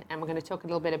Hinkson, and we're going to talk a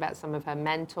little bit about some of her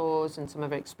mentors and some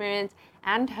of her experience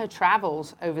and her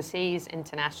travels overseas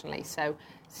internationally. So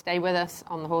stay with us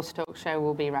on the Horse Talk Show.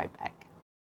 We'll be right back.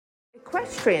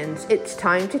 Equestrians, it's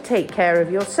time to take care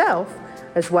of yourself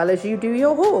as well as you do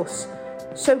your horse.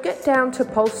 So get down to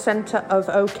Pulse Center of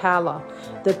Ocala.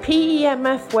 The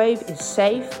PEMF wave is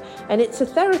safe, and it's a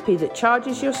therapy that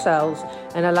charges your cells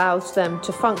and allows them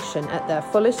to function at their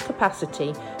fullest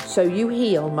capacity, so you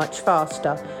heal much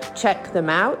faster. Check them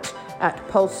out at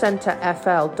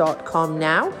pulsecenterfl.com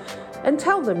now and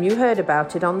tell them you heard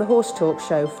about it on the Horse Talk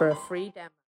Show for a free demo.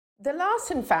 The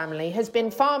Larson family has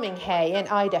been farming hay in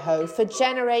Idaho for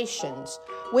generations,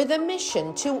 with a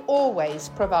mission to always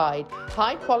provide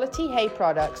high-quality hay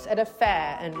products at a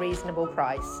fair and reasonable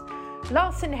price.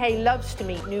 Larson Hay loves to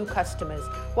meet new customers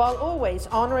while always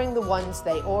honoring the ones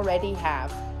they already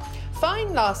have.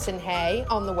 Find Larson Hay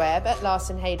on the web at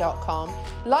larsonhay.com,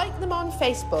 like them on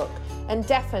Facebook, and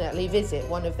definitely visit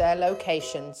one of their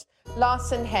locations.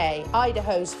 Larson Hay,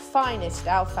 Idaho's finest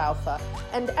alfalfa,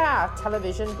 and our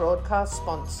television broadcast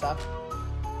sponsor.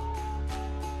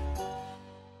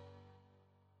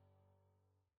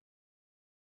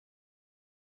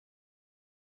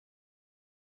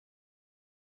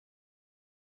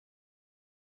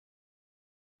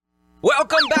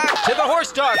 Welcome back to the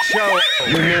Horse Talk Show.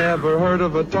 You never heard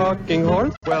of a talking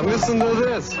horse? Well, listen to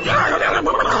this.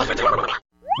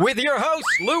 With your host,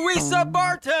 Louisa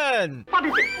Barton. What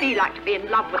does it feel like to be in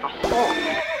love with a horse?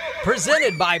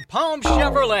 Presented by Palm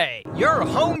Chevrolet, your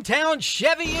hometown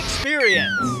Chevy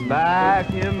experience.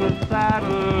 Back in the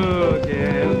saddle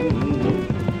again.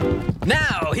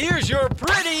 Now, here's your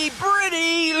pretty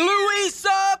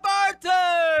Louisa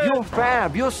Barton. You're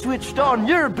fab. You're switched on.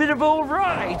 You're a bit of all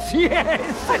right.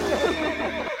 Yes.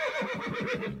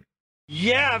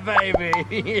 Yeah, baby.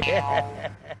 Yeah.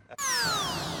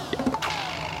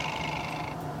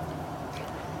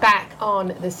 Back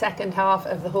on the second half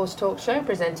of the Horse Talk Show,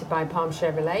 presented by Palm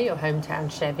Chevrolet, your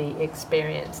hometown Chevy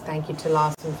experience. Thank you to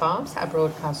Larson Farms, our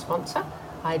broadcast sponsor,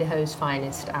 Idaho's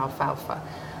finest alfalfa.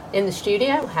 In the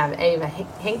studio, we have Ava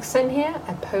Hinkson here,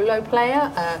 a polo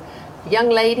player, a young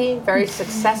lady, very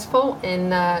successful in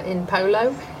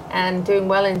polo and doing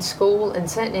well in school, and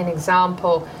certainly an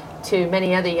example to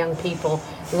many other young people.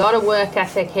 A lot of work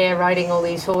ethic here, riding all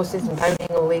these horses and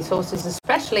ponying all these horses,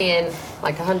 especially in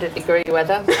like 100-degree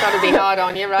weather. It's got to be hard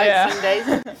on you, right? Yeah. Some days.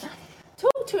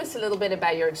 Talk to us a little bit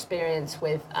about your experience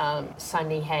with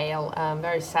Sunny Hale.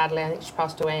 Very sadly, I think she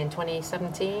passed away in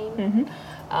 2017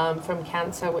 from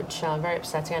cancer, which very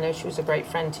upsetting. I know she was a great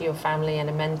friend to your family and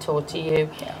a mentor to you.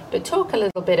 Yeah. But talk a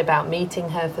little bit about meeting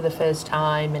her for the first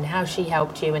time and how she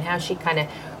helped you and how she kind of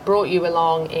brought you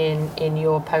along in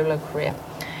your polo career.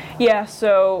 Yeah,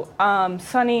 so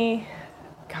Sunny,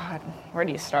 God, where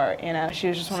do you start? She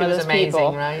was just one of those amazing,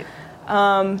 people. Right?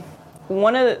 I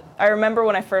remember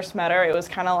when I first met her, it was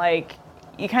kind of like,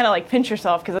 you kind of like pinch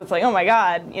yourself because it's like, oh my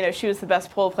God, she was the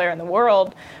best polo player in the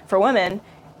world for women.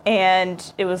 And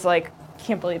it was like,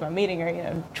 can't believe I'm meeting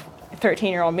her,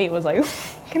 13-year-old me was like,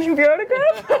 can I have your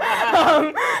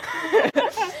autograph?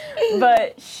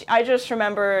 But I just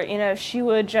remember, she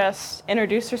would just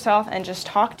introduce herself and just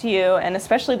talk to you, and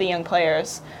especially the young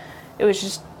players. It was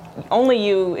just, only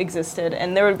you existed,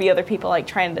 and there would be other people like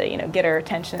trying to, get her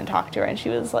attention and talk to her, and she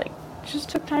was like, just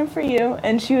took time for you,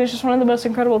 and she was just one of the most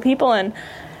incredible people, and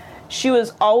she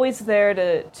was always there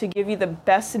to give you the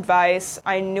best advice.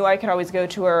 I knew I could always go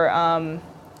to her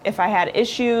if I had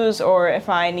issues or if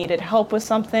I needed help with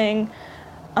something.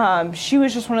 She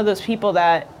was just one of those people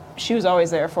that she was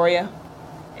always there for you.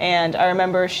 And I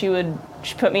remember she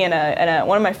put me in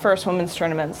one of my first women's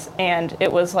tournaments, and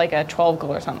it was like a 12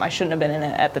 goal or something. I shouldn't have been in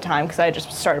it at the time because I had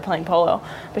just started playing polo.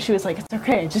 But she was like, it's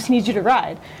okay, I just need you to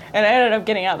ride. And I ended up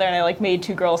getting out there, and I made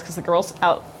 2 girls because the girls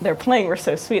out there playing were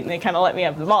so sweet, and they kind of let me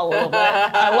have the ball a little bit.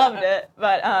 I loved it.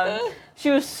 But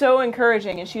she was so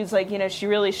encouraging, and she was like, she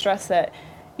really stressed that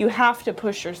you have to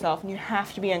push yourself and you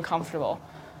have to be uncomfortable.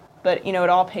 But, it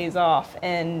all pays off.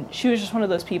 And she was just one of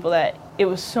those people that it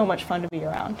was so much fun to be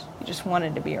around. You just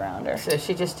wanted to be around her. So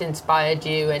she just inspired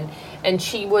you. And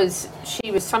she was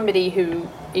somebody who,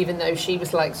 even though she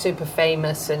was super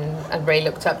famous and Ray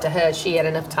looked up to her, she had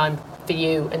enough time for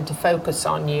you and to focus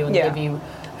on you and give you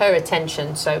her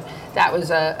attention. So that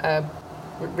was a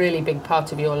really big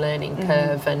part of your learning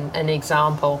curve and an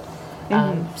example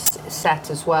set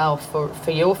as well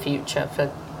for your future,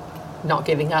 for not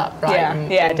giving up, right? And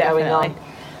definitely. Going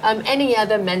on. Any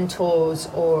other mentors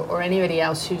or anybody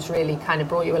else who's really kind of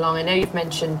brought you along? I know you've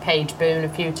mentioned Paige Boone a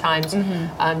few times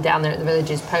down there at the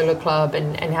Villages Polo Club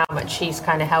and how much she's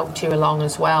kind of helped you along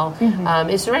as well.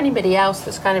 Is there anybody else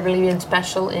that's kind of really been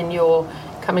special in your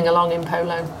coming along in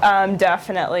polo?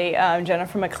 Definitely.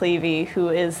 Jennifer McClevey, who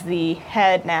is the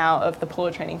head now of the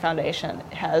Polo Training Foundation,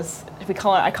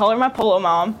 I call her my polo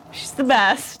mom. She's the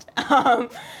best.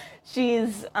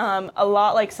 She's a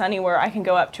lot like Sunny, where I can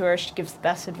go up to her, she gives the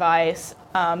best advice,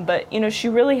 but, she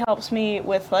really helps me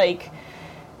with,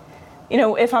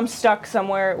 if I'm stuck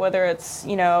somewhere, whether it's,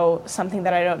 something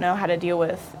that I don't know how to deal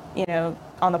with,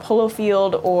 on the polo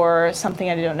field or something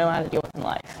I don't know how to deal with in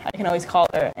life. I can always call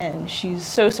her, and she's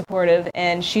so supportive,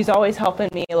 and she's always helping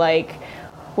me,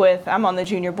 I'm on the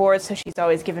junior board, so she's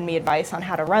always giving me advice on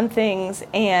how to run things,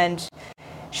 and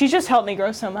she's just helped me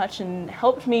grow so much and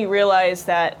helped me realize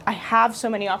that I have so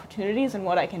many opportunities and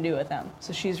what I can do with them.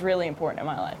 So she's really important in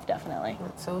my life, definitely.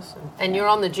 That's awesome. And you're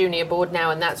on the junior board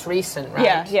now, and that's recent, right?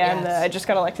 Yeah, yes. And I just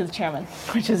got elected the chairman,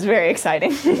 which is very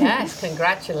exciting. Yes,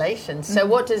 congratulations. So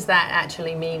what does that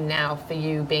actually mean now for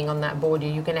you being on that board? Are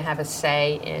you going to have a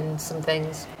say in some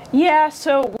things? Yeah,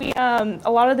 so we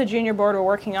a lot of the junior board are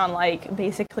working on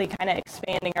basically kind of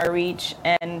expanding our reach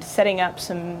and setting up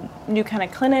some new kind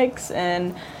of clinics,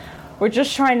 and we're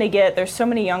just trying to there's so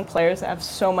many young players that have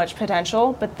so much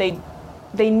potential, but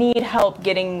they need help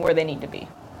getting where they need to be.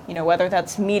 Whether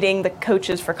that's meeting the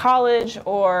coaches for college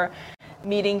or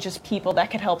meeting just people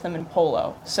that could help them in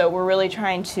polo. So we're really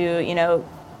trying to,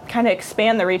 kind of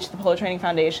expand the reach of the Polo Training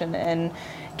Foundation and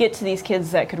get to these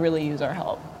kids that could really use our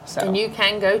help. So. And you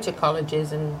can go to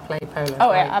colleges and play polo.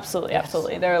 Oh, right? yeah, absolutely,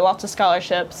 absolutely. There are lots of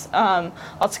scholarships,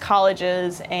 lots of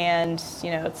colleges, and,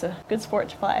 it's a good sport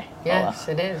to play. Yes,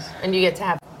 it is. And you get to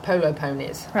have polo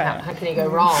ponies. Right. How can you go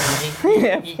wrong?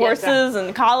 You horses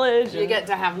and college. You get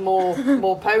to have more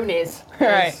ponies.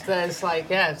 Right. There's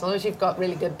as long as you've got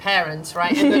really good parents,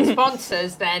 right, and good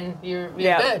sponsors, then you're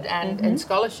good, and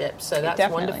scholarships. So that's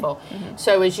wonderful.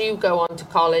 So as you go on to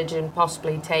college and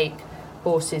possibly take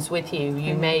horses with you,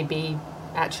 you may be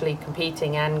actually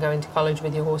competing and going to college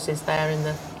with your horses there in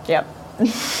the... Yep.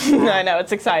 I know,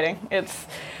 it's exciting. It's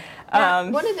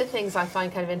one of the things I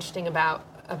find kind of interesting about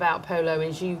polo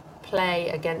is you play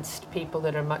against people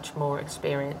that are much more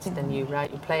experienced than you,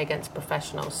 right? You play against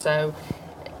professionals, so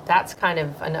that's kind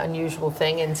of an unusual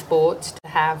thing in sports, to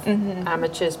have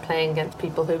amateurs playing against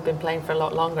people who've been playing for a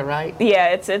lot longer, right? Yeah,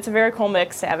 it's a very cool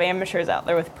mix to have amateurs out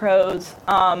there with pros.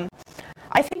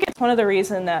 I think it's one of the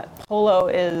reasons that polo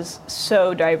is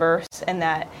so diverse, and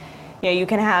that you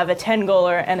can have a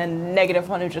 10-goaler and a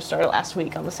 -1 who just started last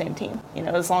week on the same team,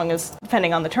 as long as,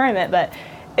 depending on the tournament. But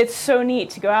it's so neat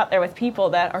to go out there with people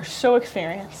that are so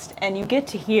experienced, and you get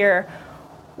to hear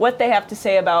what they have to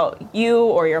say about you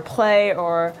or your play,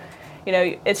 or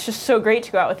it's just so great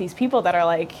to go out with these people that are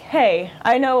like, hey,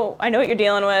 I know what you're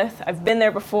dealing with, I've been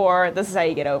there before, this is how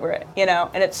you get over it,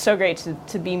 and it's so great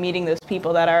to be meeting those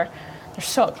people that they're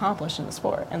so accomplished in the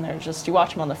sport, and you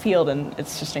watch them on the field, and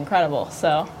it's just incredible.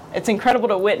 So it's incredible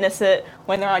to witness it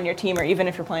when they're on your team, or even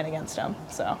if you're playing against them.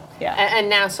 So yeah. And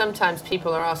now sometimes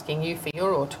people are asking you for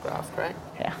your autograph, right?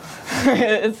 Yeah.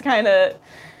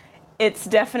 It's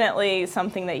definitely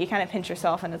something that you kind of pinch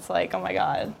yourself, and it's like, oh my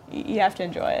God, you have to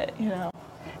enjoy it,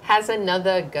 Has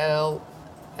another girl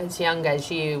as young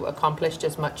as you accomplished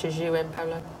as much as you in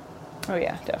polo? Oh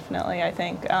yeah, definitely.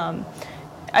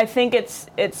 I think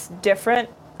it's different.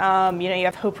 You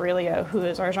have Hope Aurelio, who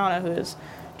is Arjana, who is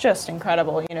just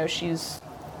incredible. She's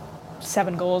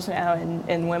 7 goals now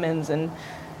in women's, and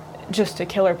just a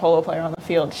killer polo player on the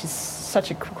field. She's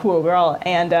such a cool girl.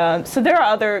 And so there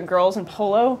are other girls in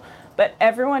polo, but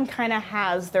everyone kind of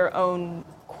has their own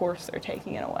course they're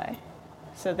taking in a way.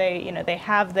 So they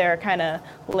have their kind of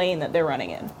lane that they're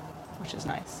running in, which is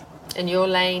nice. And your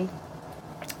lane?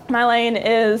 My lane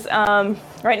is,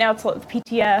 right now it's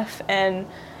PTF, and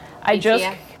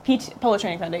Polo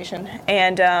Training Foundation,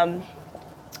 and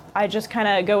I just kind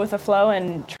of go with the flow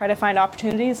and try to find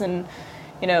opportunities, and,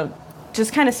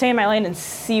 just kind of stay in my lane and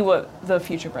see what the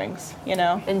future brings,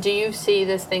 And do you see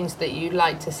there's things that you'd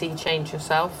like to see change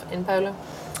yourself in polo?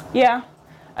 Yeah.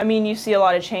 I mean, you see a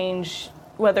lot of change,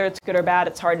 whether it's good or bad,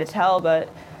 it's hard to tell, but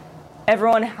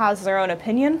everyone has their own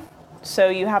opinion. So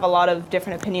you have a lot of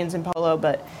different opinions in polo,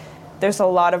 but there's a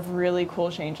lot of really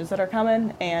cool changes that are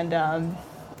coming, and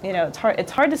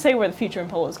it's hard to say where the future in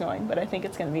polo is going, but I think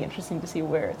it's going to be interesting to see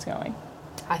where it's going.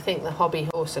 I think the hobby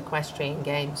horse equestrian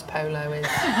games polo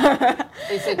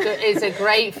is a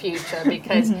great future,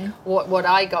 because what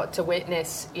I got to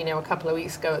witness, a couple of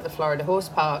weeks ago at the Florida Horse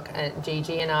Park, and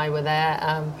Gigi and I were there,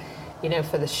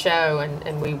 for the show,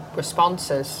 and we were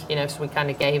sponsors, so we kind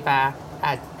of gave our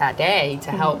day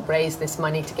to help raise this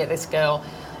money to get this girl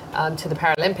to the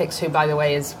Paralympics, who, by the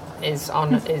way, is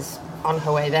on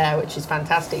her way there, which is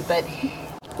fantastic. But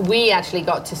we actually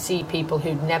got to see people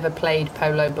who'd never played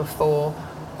polo before,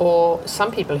 or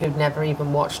some people who'd never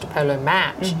even watched a polo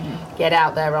match, get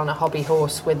out there on a hobby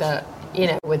horse with a,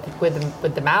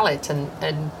 with the mallet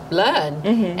and learn.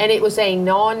 And it was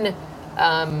a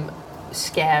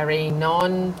scary,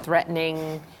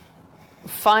 non-threatening,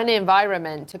 fun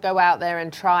environment to go out there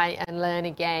and try and learn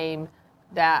a game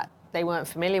that they weren't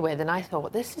familiar with. And I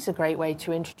thought, this is a great way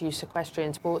to introduce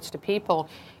equestrian sports to people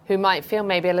who might feel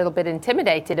maybe a little bit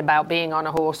intimidated about being on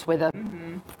a horse with a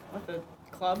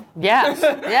club. Yes,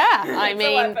 yeah. I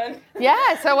mean, it's a weapon. Yeah,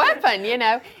 it's a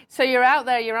weapon, So you're out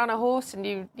there, you're on a horse, and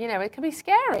it can be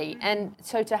scary. And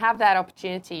so to have that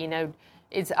opportunity,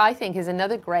 I think is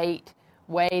another great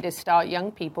way to start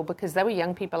young people, because there were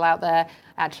young people out there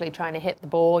actually trying to hit the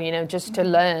ball, just to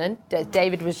learn.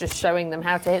 David was just showing them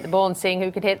how to hit the ball and seeing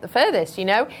who could hit the furthest,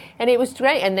 and it was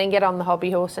great. And then get on the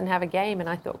hobby horse and have a game. And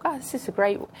I thought, God, this is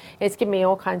it's given me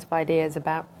all kinds of ideas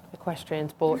about equestrian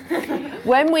sport.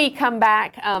 When we come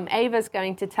back, Ava's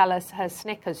going to tell us her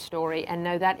Snickers story, and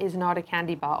no, that is not a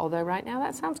candy bar, although right now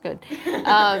that sounds good.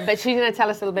 But she's going to tell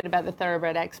us a little bit about the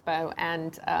Thoroughbred Expo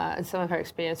and some of her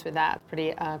experience with that.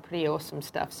 Pretty awesome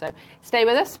stuff. So stay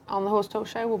with us on the Horse Talk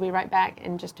Show. We'll be right back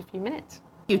in just a few minutes.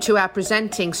 Thank you to our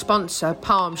presenting sponsor,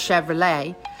 Palm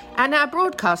Chevrolet, and our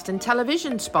broadcast and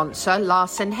television sponsor,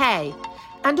 Larson Hay.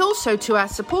 And also to our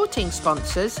supporting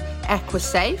sponsors,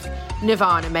 Equisafe,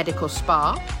 Nirvana Medical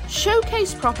Spa,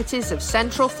 Showcase Properties of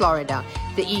Central Florida,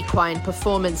 the Equine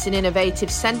Performance and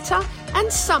Innovative Center,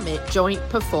 and Summit Joint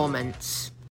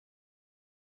Performance.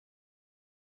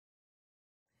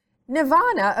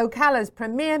 Nirvana, Ocala's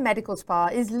premier medical spa,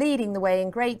 is leading the way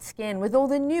in great skin with all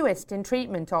the newest in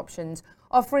treatment options,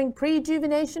 offering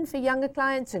prejuvenation for younger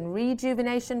clients and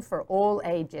rejuvenation for all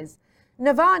ages.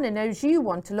 Nirvana knows you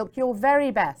want to look your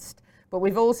very best, but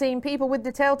we've all seen people with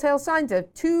the telltale signs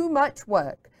of too much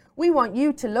work. We want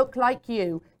you to look like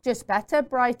you, just better,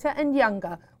 brighter and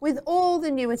younger, with all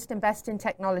the newest and best in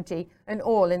technology, and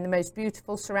all in the most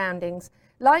beautiful surroundings.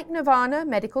 Like Nirvana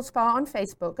Medical Spa on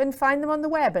Facebook and find them on the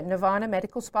web at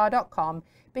nirvanamedicalspa.com.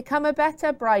 Become a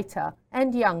better, brighter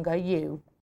and younger you.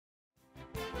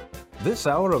 This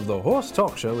hour of the Horse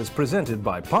Talk Show is presented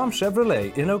by Palm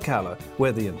Chevrolet in Ocala,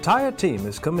 where the entire team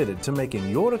is committed to making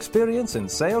your experience in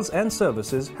sales and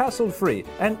services hassle-free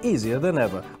and easier than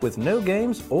ever, with no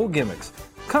games or gimmicks.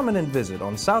 Come in and visit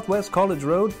on Southwest College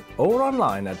Road or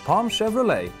online at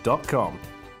palmchevrolet.com.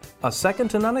 A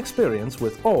second-to-none experience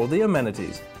with all the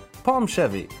amenities. Palm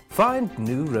Chevy. Find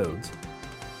new roads.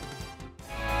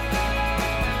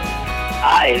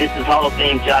 Hi, this is Hall of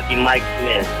Fame jockey Mike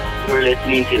Smith. You're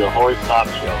listening to the Horse Talk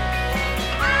Show.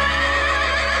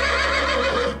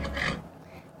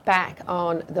 Back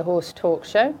on the Horse Talk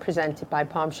Show, presented by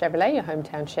Palm Chevrolet, your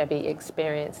hometown Chevy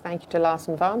experience. Thank you to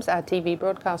Larson Farms, our TV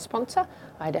broadcast sponsor,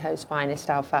 Idaho's finest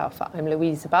alfalfa. I'm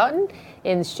Louisa Barton,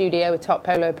 in the studio with top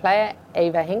polo player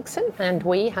Ava Hinkson, and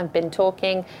we have been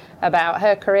talking about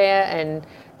her career and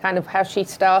kind of how she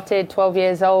started, 12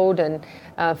 years old, and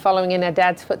following in her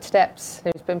dad's footsteps,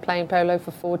 who's been playing polo for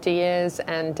 40 years,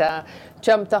 and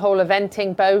jumped the whole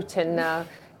eventing boat and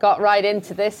got right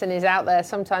into this and is out there,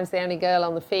 sometimes the only girl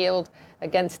on the field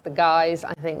against the guys.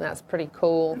 I think that's pretty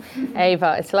cool.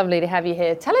 Ava, it's lovely to have you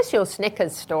here. Tell us your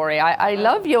Snickers story. I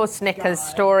love your Snickers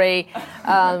story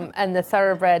and the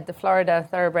Florida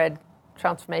Thoroughbred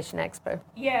Transformation Expo.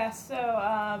 Yeah,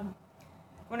 so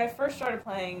when I first started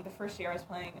playing, the first year I was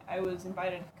playing, I was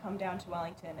invited to come down to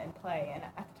Wellington and play, and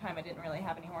at the time I didn't really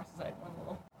have any horses. I had one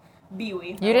little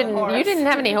Bewee. You didn't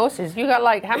have any horses. You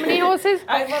got how many horses?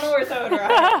 I had one horse owner.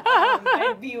 I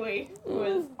had Bewee, who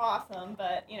was awesome,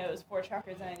 but it was 4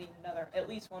 truckers and I needed at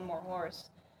least one more horse.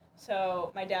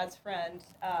 So my dad's friend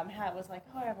was like,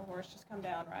 "Oh, I have a horse, just come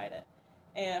down, ride it."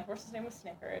 And the horse's name was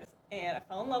Snickers, and I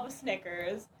fell in love with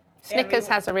Snickers. Snickers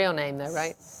has a real name though,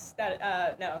 right?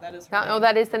 No, that is her name. Oh,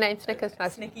 that is the name, Snickers?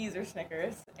 Snickies or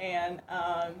Snickers. And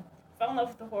fell in love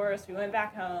with the horse. We went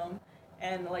back home.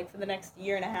 And for the next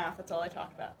year and a half, that's all I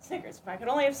talked about. Snickers. If I could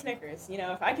only have Snickers.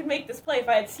 If I could make this play, if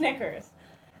I had Snickers.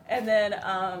 And then,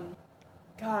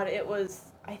 it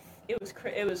was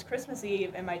Christmas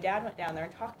Eve, and my dad went down there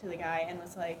and talked to the guy and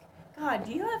was like, God,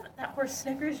 do you have that horse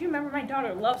Snickers? You remember my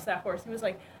daughter loves that horse. He was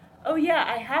like, oh yeah,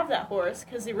 I have that horse,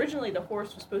 because originally the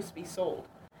horse was supposed to be sold.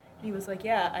 And he was like,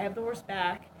 yeah, I have the horse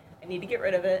back. I need to get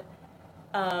rid of it.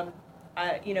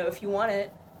 If you want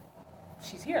it,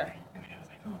 she's here. And I was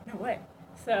like, oh, no way.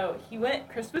 So he went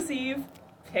Christmas Eve,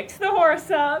 picked the horse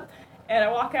up, and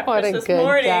I walked out Christmas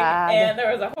morning, and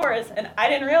there was a horse, and I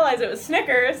didn't realize it was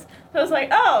Snickers. So I was like,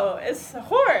 oh, it's a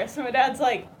horse. And my dad's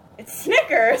like, it's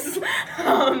Snickers.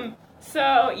 And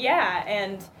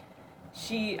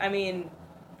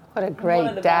what a great one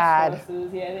of the dad. Best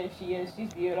horses. Yeah, there she is.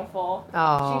 She's beautiful.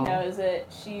 Oh. She knows it.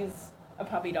 She's a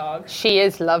puppy dog. She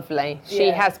is lovely. She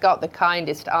has got the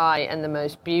kindest eye and the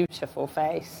most beautiful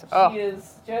face. She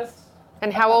is just.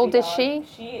 And how old is she?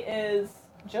 She is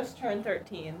just turned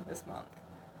 13 this month.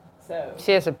 So.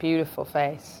 She has a beautiful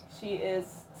face. She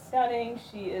is stunning.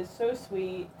 She is so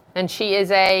sweet. And she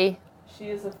is a. She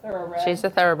is a thoroughbred. She's a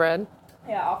thoroughbred.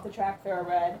 Yeah, off the track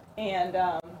thoroughbred, and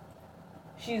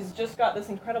she's just got this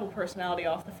incredible personality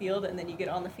off the field, and then you get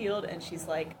on the field, and she's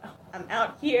like, oh, I'm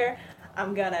out here,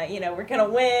 I'm gonna, we're gonna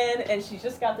win, and she's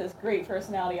just got this great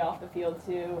personality off the field,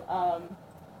 too,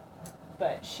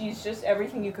 but she's just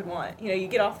everything you could want. You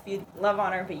get off the field, love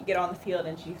on her, but you get on the field,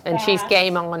 and she's fast. And she's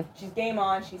game on. She's game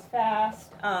on, she's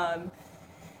fast,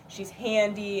 she's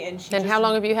handy, and she's. And how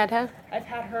long have you had her? I've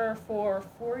had her for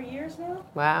 4 years now.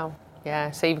 Wow.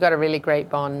 Yeah, so you've got a really great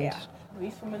bond. Yeah.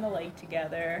 We swim in the lake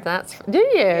together. Do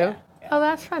you? Yeah. Oh,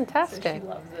 that's fantastic. So she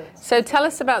loves it. So tell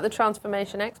us about the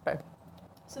Transformation Expo.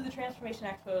 So the Transformation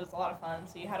Expo is a lot of fun.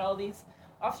 So you had all these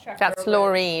off-track. That's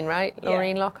Laureen, right? Yeah.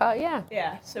 Laureen Lockhart, yeah.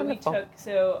 Yeah. So Wonderful.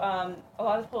 A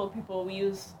lot of polo people, we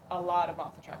use a lot of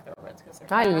off-the-track thoroughbreds because they're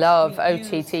fast. I love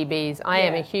OTTBs. I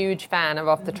am a huge fan of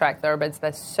off-the-track thoroughbreds.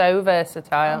 They're so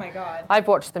versatile. Oh my God. I've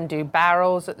watched them do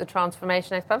barrels at the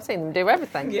Transformation Expo. I've seen them do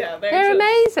everything. Yeah, they're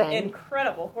amazing.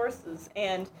 Incredible horses,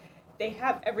 and they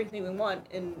have everything we want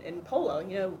in polo.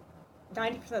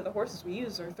 90% of the horses we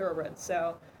use are thoroughbreds,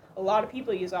 so a lot of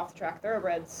people use off-the-track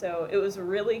thoroughbreds, so it was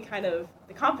really kind of,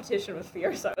 the competition was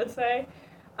fierce, I would say.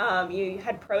 You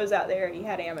had pros out there and you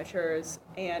had amateurs,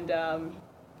 and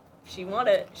she won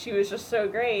it. She was just so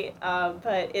great,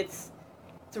 but it's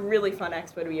a really fun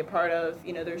expo to be a part of.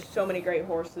 There's so many great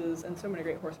horses and so many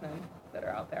great horsemen that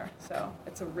are out there, so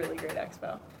it's a really great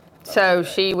expo. So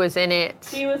she was in it.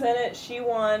 She was in it, she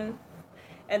won,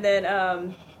 and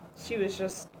then she was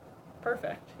just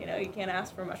perfect. You can't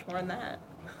ask for much more than that.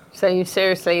 So you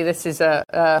seriously, this is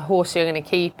a horse you're going to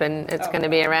keep, and it's going to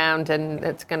be around, and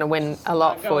it's going to win a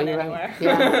lot for you, right?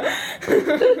 Yeah.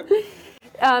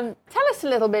 Tell us a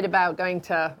little bit about going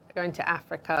to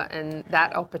Africa and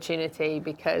that opportunity,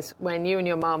 because when you and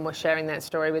your mom were sharing that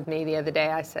story with me the other day,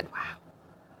 I said, wow,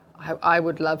 I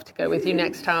would love to go with you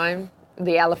next time.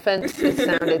 The elephants, it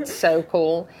sounded so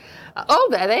cool. Oh,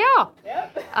 there they are.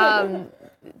 Yep.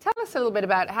 Tell us a little bit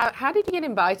about how did you get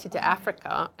invited to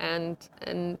Africa, and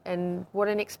what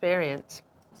an experience.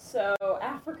 So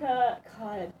Africa,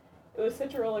 God, it was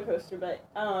such a roller coaster, but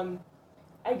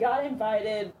I got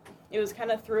invited, it was kind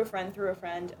of through a friend, through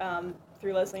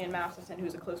Leslie Ann Masterson,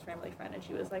 who's a close family friend, and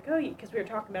she was like, oh, because we were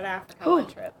talking about Africa on one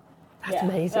trip. That's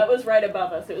amazing. That was right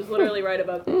above us. It was literally right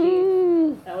above the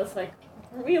Jeep. I was like,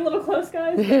 are we a little close,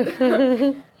 guys?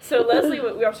 So Leslie,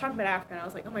 we were talking about Africa, and I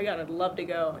was like, oh my God, I'd love to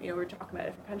go. We were talking about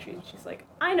different countries, and she's like,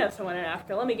 I know someone in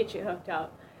Africa. Let me get you hooked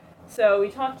up. So we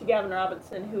talked to Gavin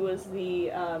Robinson, who was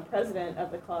the president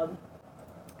of the club,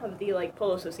 of the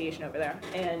polo association over there,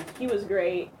 and he was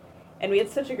great. And we had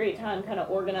such a great time kind of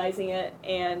organizing it,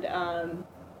 and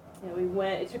we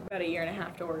went. It took about 1.5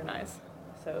 years to organize,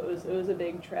 so it was a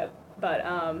big trip. But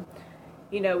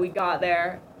we got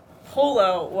there.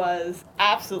 Polo was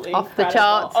absolutely off incredible. The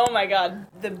charts. Oh my God,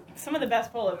 some of the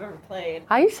best polo I've ever played.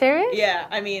 Are you serious? Yeah,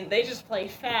 I mean they just play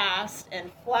fast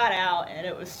and flat out, and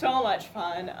it was so much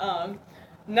fun.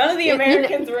 None of the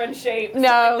Americans were in shape. No.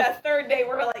 So that third day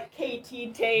we're like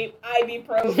KT tape,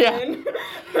 ibuprofen. Yeah.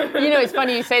 It's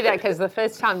funny you say that, because the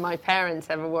first time my parents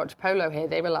ever watched polo here,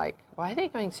 they were like, why are they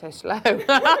going so slow? And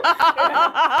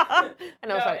I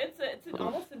was like, it's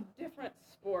almost a different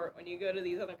sport when you go to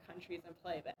these other countries and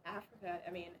play. But Africa,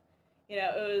 I mean,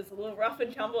 it was a little rough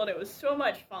and tumble, and it was so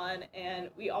much fun, and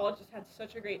we all just had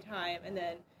such a great time. And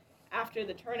then after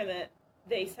the tournament,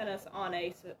 they sent us on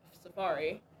a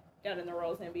safari down in the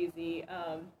Royal Zambezi,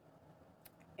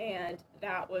 and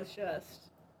that was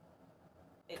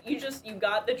you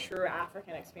got the true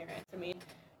African experience. I mean,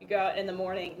 you go out in the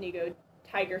morning and you go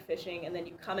tiger fishing, and then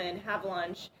you come in, have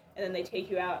lunch, and then they take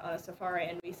you out on a safari,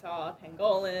 and we saw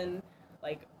pangolin,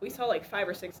 we saw 5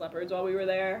 or 6 leopards while we were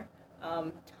there,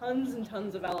 tons and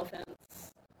tons of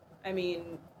elephants, I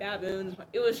mean, baboons.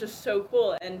 It was just so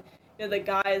cool. And,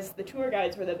 the tour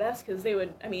guides were the best because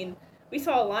we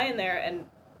saw a lion there, and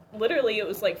literally it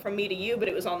was like from me to you, but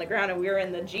it was on the ground, and we were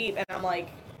in the Jeep, and I'm like,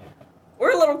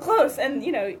 we're a little close. And,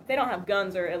 they don't have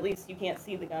guns, or at least you can't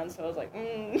see the guns. So I was like,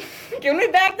 can we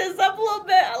back this up a little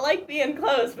bit? I like being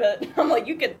close, but I'm like,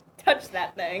 you could touch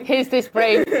that thing. Here's this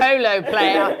brave polo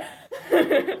player.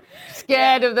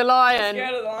 Scared of the lion.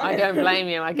 I don't blame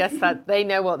you. I guess that they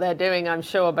know what they're doing, I'm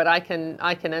sure, but I can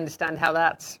understand how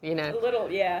that's, A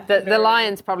little, yeah. The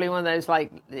lion's probably one of those,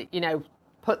 like,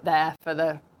 put there for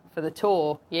the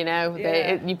tour,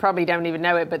 you probably don't even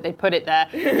know it, but they put it there.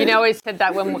 I always said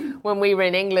that when we were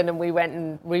in England and we went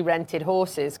and we rented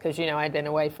horses, because I'd been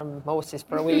away from horses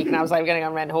for a week, and I was like, we're going to go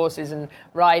and rent horses and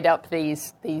ride up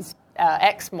these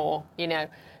Exmoor,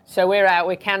 So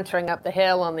we're cantering up the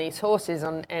hill on these horses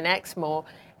in Exmoor,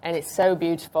 and it's so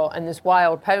beautiful, and there's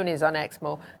wild ponies on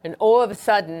Exmoor, and all of a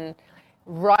sudden,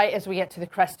 right as we get to the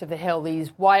crest of the hill,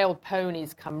 these wild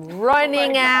ponies come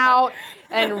running out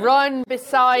and run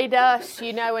beside us,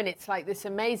 and it's like this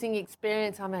amazing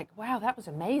experience. I'm like, wow, that was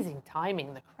amazing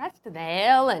timing, the crest of the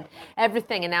hill and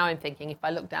everything. And now I'm thinking, if I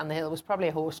look down the hill, it was probably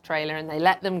a horse trailer and they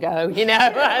let them go,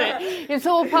 It's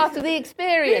all part of the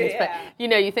experience. Yeah.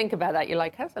 But, you think about that, you're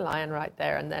like, there's a lion right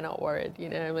there, and they're not worried,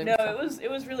 No, it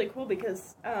was really cool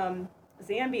because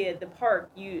Zambia, the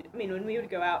park, when we would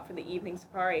go out for the evening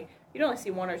safari, you'd only see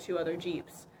one or two other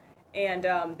Jeeps. And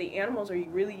the animals are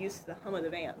really used to the hum of the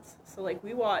vans. So,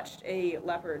 we watched a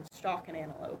leopard stalk an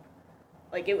antelope.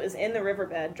 It was in the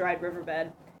riverbed, dried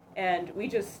riverbed. And we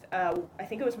just, I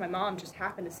think it was my mom, just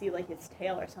happened to see, its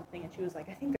tail or something. And she was like,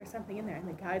 I think there's something in there. And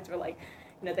the guides were like,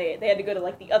 they had to go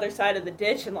to, the other side of the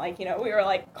ditch. And, we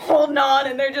were, holding on,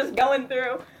 and they're just going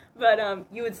through. But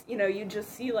you'd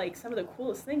just see, some of the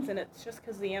coolest things. And it's just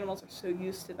because the animals are so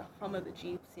used to the hum of the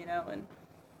Jeeps, and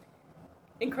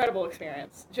incredible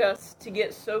experience just to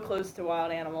get so close to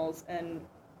wild animals and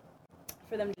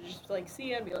for them to just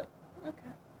see it and be like, okay,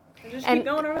 and just keep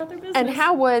going about their business. And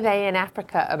how were they in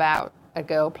Africa about a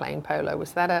girl playing polo?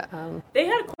 Was that They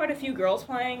had quite a few girls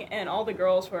playing, and all the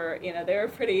girls were, they were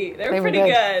pretty good. Yeah, they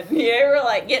were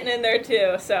getting in there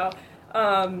too. So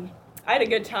I had a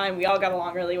good time. We all got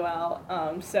along really well.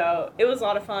 So it was a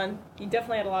lot of fun. You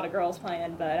definitely had a lot of girls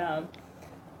playing, but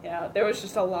there was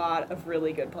just a lot of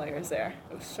really good players there.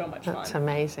 It was so much fun. That's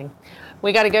amazing.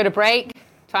 We got to go to break.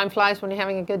 Time flies when you're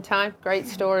having a good time. Great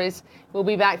stories. We'll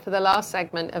be back for the last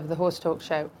segment of the Horse Talk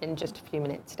Show in just a few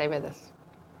minutes. Stay with us.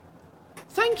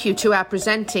 Thank you to our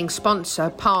presenting sponsor,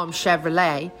 Palm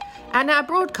Chevrolet, and our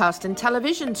broadcast and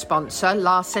television sponsor,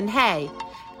 Larson Hay,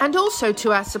 and also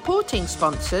to our supporting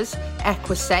sponsors,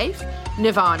 Equisafe,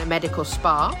 Nirvana Medical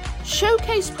Spa,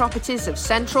 Showcase Properties of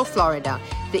Central Florida,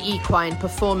 the Equine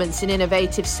Performance and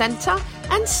Innovative Center,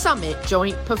 and Summit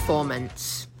Joint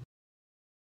Performance.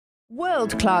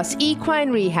 World-class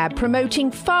equine rehab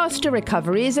promoting faster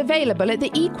recovery is available at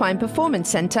the Equine Performance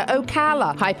Center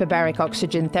Ocala. Hyperbaric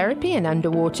oxygen therapy, an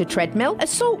underwater treadmill, a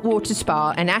saltwater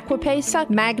spa, an aquapacer,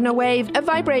 MagnaWave, a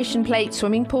vibration plate,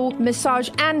 swimming pool, massage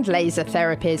and laser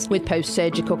therapies. With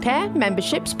post-surgical care,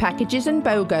 memberships, packages and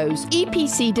BOGOs,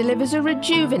 EPC delivers a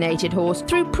rejuvenated horse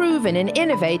through proven and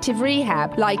innovative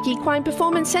rehab. Like Equine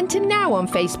Performance Center now on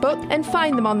Facebook and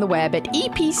find them on the web at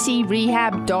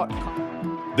epcrehab.com.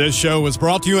 This show was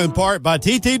brought to you in part by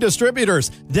TT Distributors,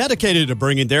 dedicated to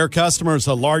bringing their customers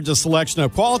the largest selection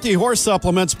of quality horse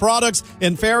supplements, products,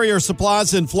 and farrier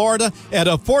supplies in Florida at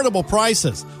affordable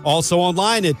prices. Also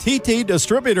online at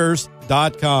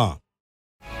ttdistributors.com.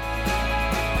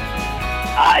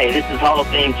 Hi, this is Hall of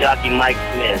Fame jockey Mike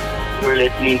Smith. You're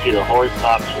listening to the Horse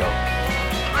Talk Show.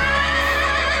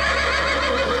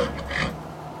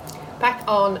 Back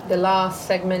on the last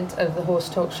segment of the Horse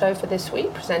Talk Show for this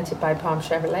week, presented by Palm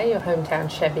Chevrolet, your hometown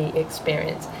Chevy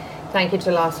experience. Thank you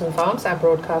to Larson Farms, our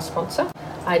broadcast sponsor,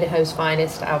 Idaho's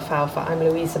finest alfalfa. I'm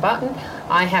Louisa Barton.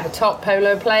 I have a top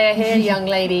polo player here, young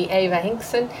lady Ava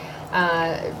Hinkson.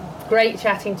 Great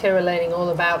chatting to her, learning all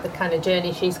about the kind of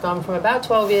journey she's gone from about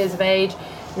 12 years of age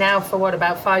now for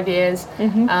about 5 years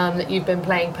that you've been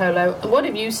playing polo. What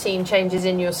have you seen changes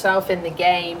in yourself in the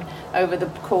game over the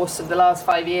course of the last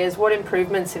 5 years? What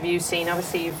improvements have you seen?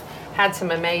 Obviously you've had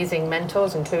some amazing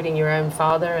mentors, including your own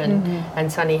father and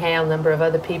Sonny Hale, a number of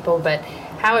other people, but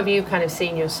how have you kind of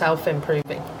seen yourself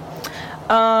improving?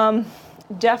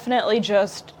 Definitely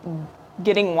just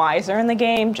getting wiser in the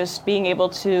game, just being able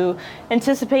to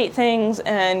anticipate things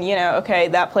and, okay,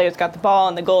 that player's got the ball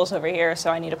and the goal's over here,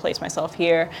 so I need to place myself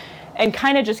here. And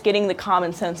kind of just getting the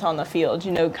common sense on the field,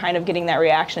 kind of getting that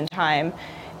reaction time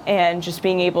and just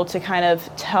being able to kind of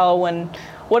tell when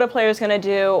what a player's going to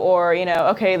do, or,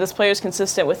 okay, this player's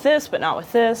consistent with this, but not with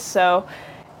this. So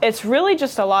it's really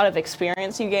just a lot of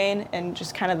experience you gain and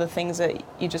just kind of the things that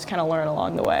you just kind of learn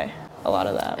along the way. A lot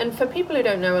of that. And for people who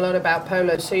don't know a lot about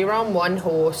polo, so you're on one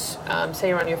horse, say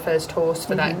you're on your first horse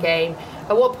for that game.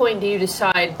 At what point do you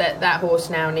decide that horse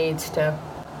now needs to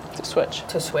switch?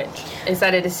 Is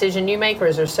that a decision you make, or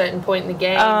is there a certain point in the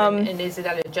game, and is it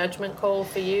a judgment call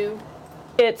for you?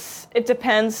 It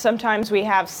depends. Sometimes we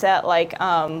have set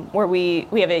where you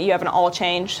have an all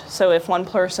change. So if one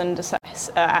person decides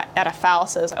at a foul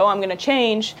says, "Oh, I'm going to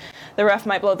change," the ref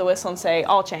might blow the whistle and say,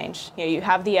 "All change." You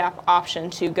have the option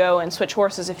to go and switch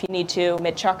horses if you need to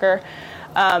mid-chucker.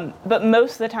 But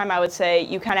most of the time, I would say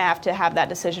you kind of have to have that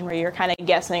decision where you're kind of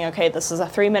guessing, okay, this is a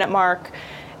 3-minute mark,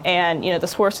 and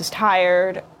this horse is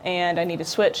tired, and I need to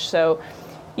switch. So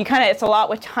it's a lot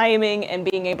with timing and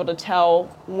being able to tell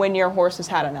when your horse has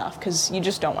had enough, because you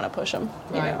just don't want to push them.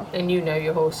 Right. And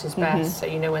your horse is best,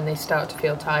 so when they start to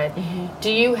feel tired. Do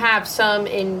you have some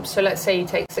so let's say you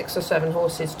take 6 or 7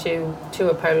 horses to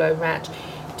a polo match,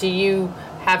 do you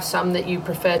have some that you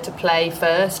prefer to play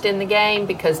first in the game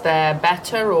because they're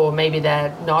better, or maybe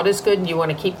they're not as good and you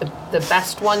want to keep the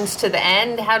best ones to the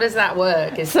end? How does that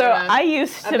work? I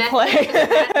used to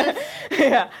play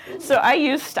yeah. So I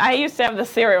used to have the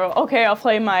theory of, okay, I'll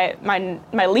play my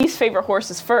least favorite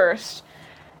horses first,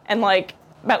 and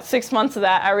about 6 months of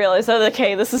that I realized,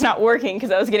 okay, this is not working,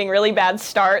 because I was getting really bad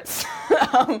starts.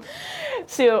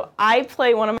 So I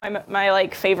play one of my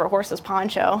favorite horses,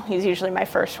 Poncho. He's usually my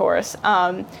first horse,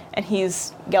 and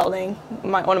he's gelding,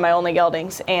 one of my only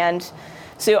geldings. And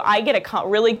so I get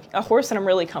a horse that I'm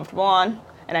really comfortable on,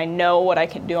 and I know what I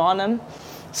can do on him.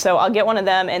 So I'll get one of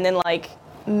them, and then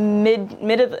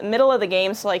middle of the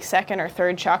game, so second or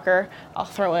third chucker, I'll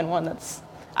throw in one that's.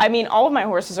 All of my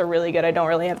horses are really good. I don't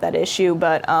really have that issue,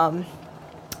 but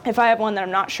if I have one that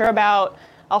I'm not sure about,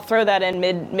 I'll throw that in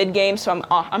mid game, so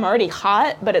I'm already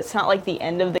hot, but it's not like the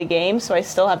end of the game, so I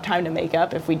still have time to make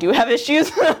up if we do have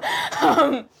issues.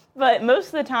 But most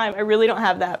of the time, I really don't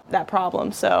have that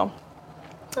problem. So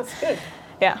that's good.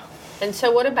 Yeah. And so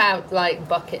what about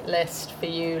bucket list for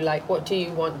you? What do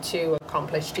you want to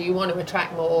accomplish? Do you want to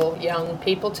attract more young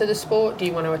people to the sport? Do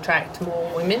you want to attract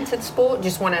more women to the sport?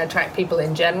 Just want to attract people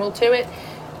in general to it,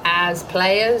 as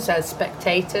players, as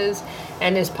spectators,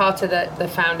 and as part of the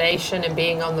foundation and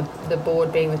being on the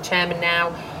board, being the chairman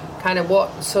now? Kind of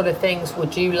what sort of things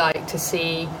would you like to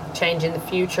see change in the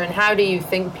future, and how do you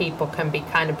think people can be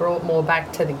kind of brought more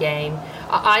back to the game?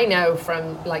 I know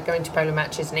from going to polo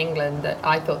matches in England that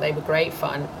I thought they were great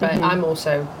fun, but I'm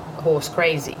also horse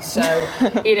crazy, so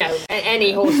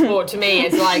any horse sport to me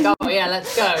is oh yeah,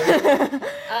 let's go.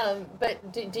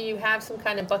 But do you have some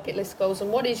kind of bucket list goals,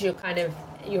 and what is your kind of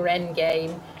your end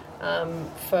game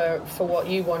for what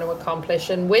you want to accomplish?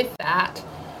 And with that,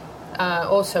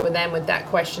 also with that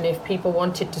question, if people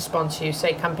wanted to sponsor you,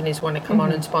 say companies want to come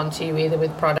on and sponsor you either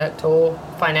with product or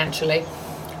financially,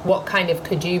 what kind of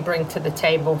could you bring to the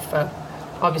table? For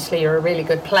obviously you're a really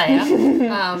good player,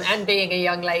 and being a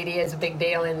young lady is a big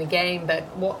deal in the game, but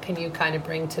what can you kind of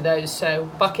bring to those? So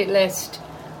bucket list,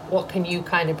 what can you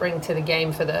kind of bring to the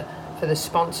game for the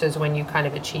sponsors when you kind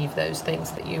of achieve those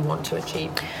things that you want to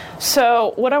achieve?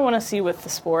 So what I want to see with the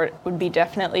sport would be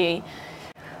definitely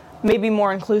maybe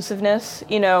more inclusiveness.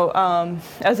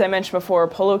 As I mentioned before,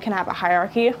 polo can have a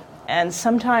hierarchy, and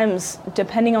sometimes,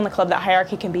 depending on the club, that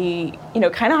hierarchy can be,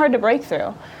 kind of hard to break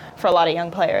through for a lot of young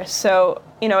players. So,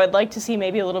 I'd like to see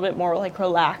maybe a little bit more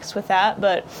relaxed with that.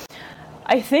 But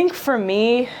I think for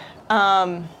me,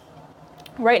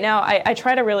 right now, I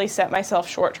try to really set myself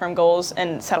short-term goals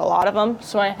and set a lot of them.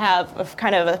 So I have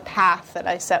kind of a path that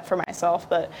I set for myself.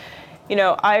 But,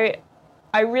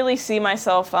 I really see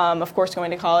myself, of course,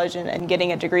 going to college and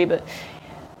getting a degree, but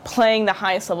playing the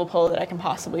highest level polo that I can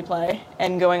possibly play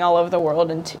and going all over the world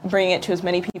and bringing it to as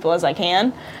many people as I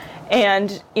can.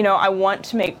 And, I want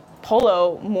to make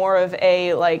polo more of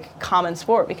a common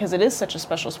sport, because it is such a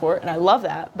special sport, and I love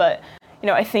that. But,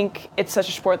 I think it's such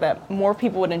a sport that more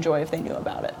people would enjoy if they knew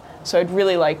about it. So I'd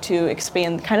really like to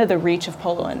expand kind of the reach of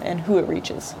polo and who it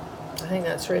reaches. I think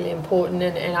that's really important,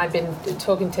 and I've been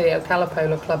talking to the Ocala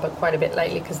Polo Club quite a bit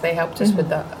lately, because they helped us with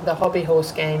the hobby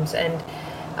horse games, and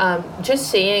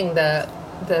just seeing the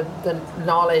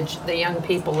knowledge, the young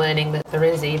people learning that there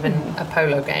is even a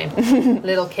polo game,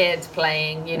 little kids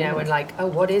playing, and oh,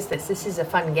 what is this? This is a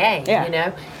fun game,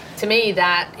 To me,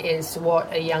 that is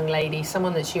what a young lady,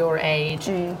 someone that's your age,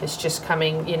 that's just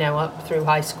coming, up through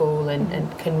high school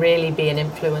and can really be an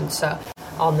influencer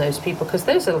on those people, because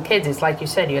those little kids, it's like you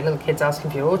said, you had little kids asking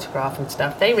for your autograph and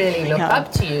stuff. They really look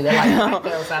up to you. They're like fat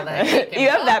girls out there. You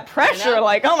have that pressure,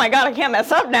 like, oh my God, I can't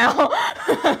mess up now.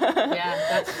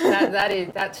 Yeah,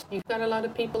 that's you've got a lot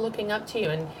of people looking up to you,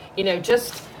 and you know,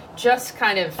 just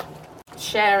kind of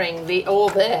sharing all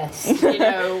this, you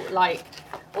know, like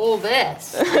all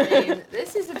this. I mean,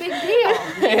 this is a big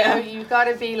deal. You know, you've got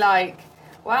to be like,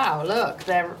 wow, look,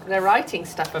 they're writing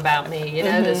stuff about me. You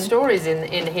know, there's stories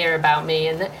in here about me,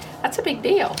 and that's a big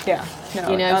deal. Yeah,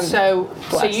 no, you know, I'm so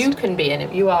blessed. you can be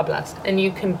you are blessed, and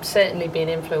you can certainly be an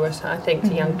influencer, I think,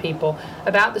 to young people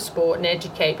about the sport and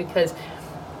educate, because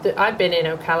I've been in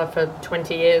Ocala for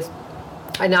 20 years,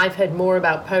 and I've heard more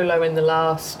about polo in the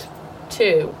last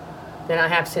 2 than I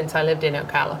have since I lived in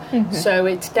Ocala. So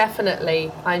it's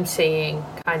definitely, I'm seeing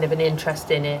kind of an interest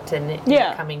in it, and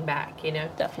it coming back, you know.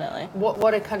 Definitely.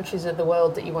 What are countries of the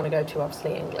world that you want to go to?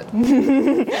 Obviously England.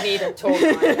 I need a tour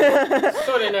guide.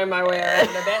 Sort of know my way around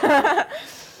a bit.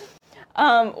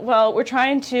 Well, we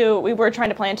were trying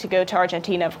to plan to go to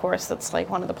Argentina, of course. That's like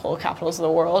one of the polo capitals of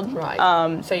the world.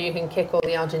 Right. So you can kick all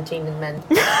the Argentinian men.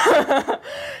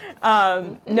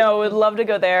 No, would love to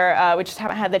go there. We just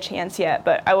haven't had the chance yet,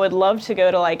 but I would love to go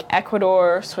to like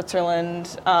Ecuador,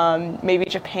 Switzerland, maybe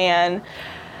Japan.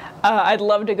 I'd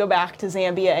love to go back to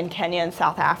Zambia and Kenya and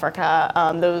South Africa.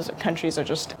 Those countries are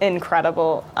just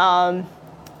incredible.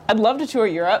 I'd love to tour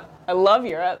Europe. I love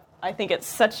Europe. I think it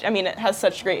has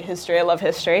such great history. I love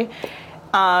history.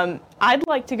 I'd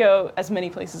like to go as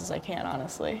many places as I can,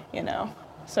 honestly, you know.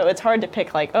 So it's hard to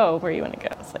pick, like, oh, where you want to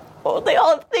go. It's like, oh, they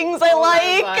all have things I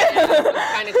like. I've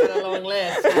kind of got a long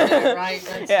list, right?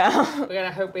 Yeah. We're going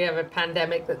to hope we have a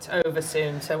pandemic that's over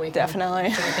soon, so we can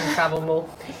travel more.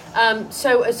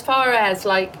 So as far as,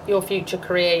 like, your future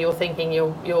career, you're thinking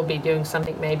you'll be doing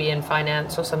something maybe in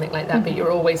finance or something like that, but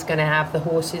you're always going to have the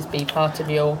horses be part of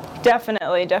your...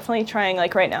 Definitely trying,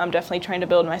 like right now, I'm definitely trying to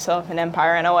build myself an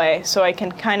empire in a way, so I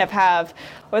can kind of have,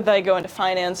 whether I go into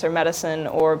finance or medicine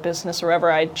or business or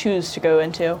wherever I choose to go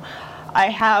into, I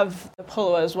have the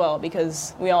polo as well,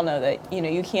 because we all know that, you know,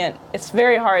 you can't, it's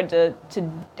very hard to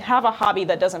have a hobby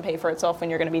that doesn't pay for itself when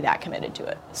you're going to be that committed to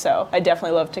it. So I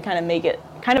definitely love to kind of make it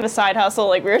kind of a side hustle,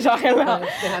 like we were talking about.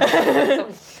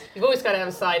 You've always got to have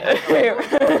a side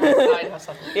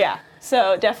hustle. Yeah,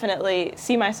 so definitely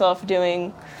see myself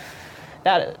doing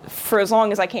that for as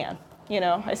long as I can. You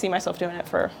know, I see myself doing it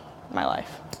for my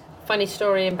life. Funny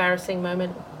story, embarrassing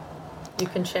moment you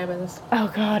can share with us?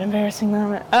 Oh God, embarrassing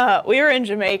moment. We were in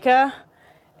Jamaica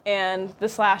and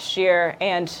this last year,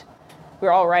 and we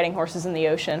were all riding horses in the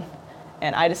ocean,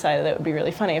 and I decided that it would be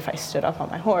really funny if I stood up on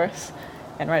my horse,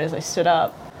 and right as I stood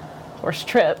up, horse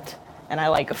tripped, and I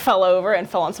like fell over and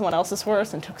fell on someone else's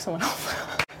horse and took someone else.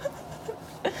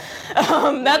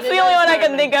 That's the only one I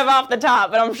can think of off the top,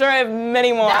 but I'm sure I have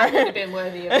many more. That would have been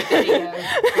worthy of a video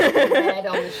read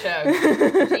on the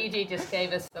show. Gigi just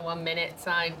gave us the 1 minute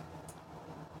sign.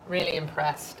 Really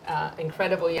impressed.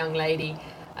 Incredible young lady.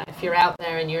 If you're out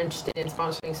there and you're interested in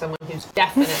sponsoring someone who's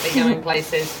definitely going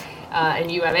places,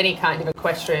 and you have any kind of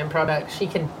equestrian product, she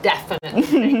can definitely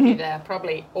take you there,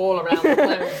 probably all around the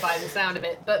globe by the sound of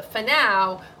it. But for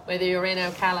now, whether you're in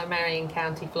Ocala, Marion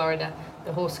County, Florida,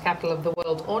 the horse capital of the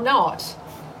world, or not,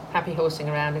 happy horsing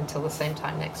around until the same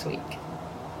time next week.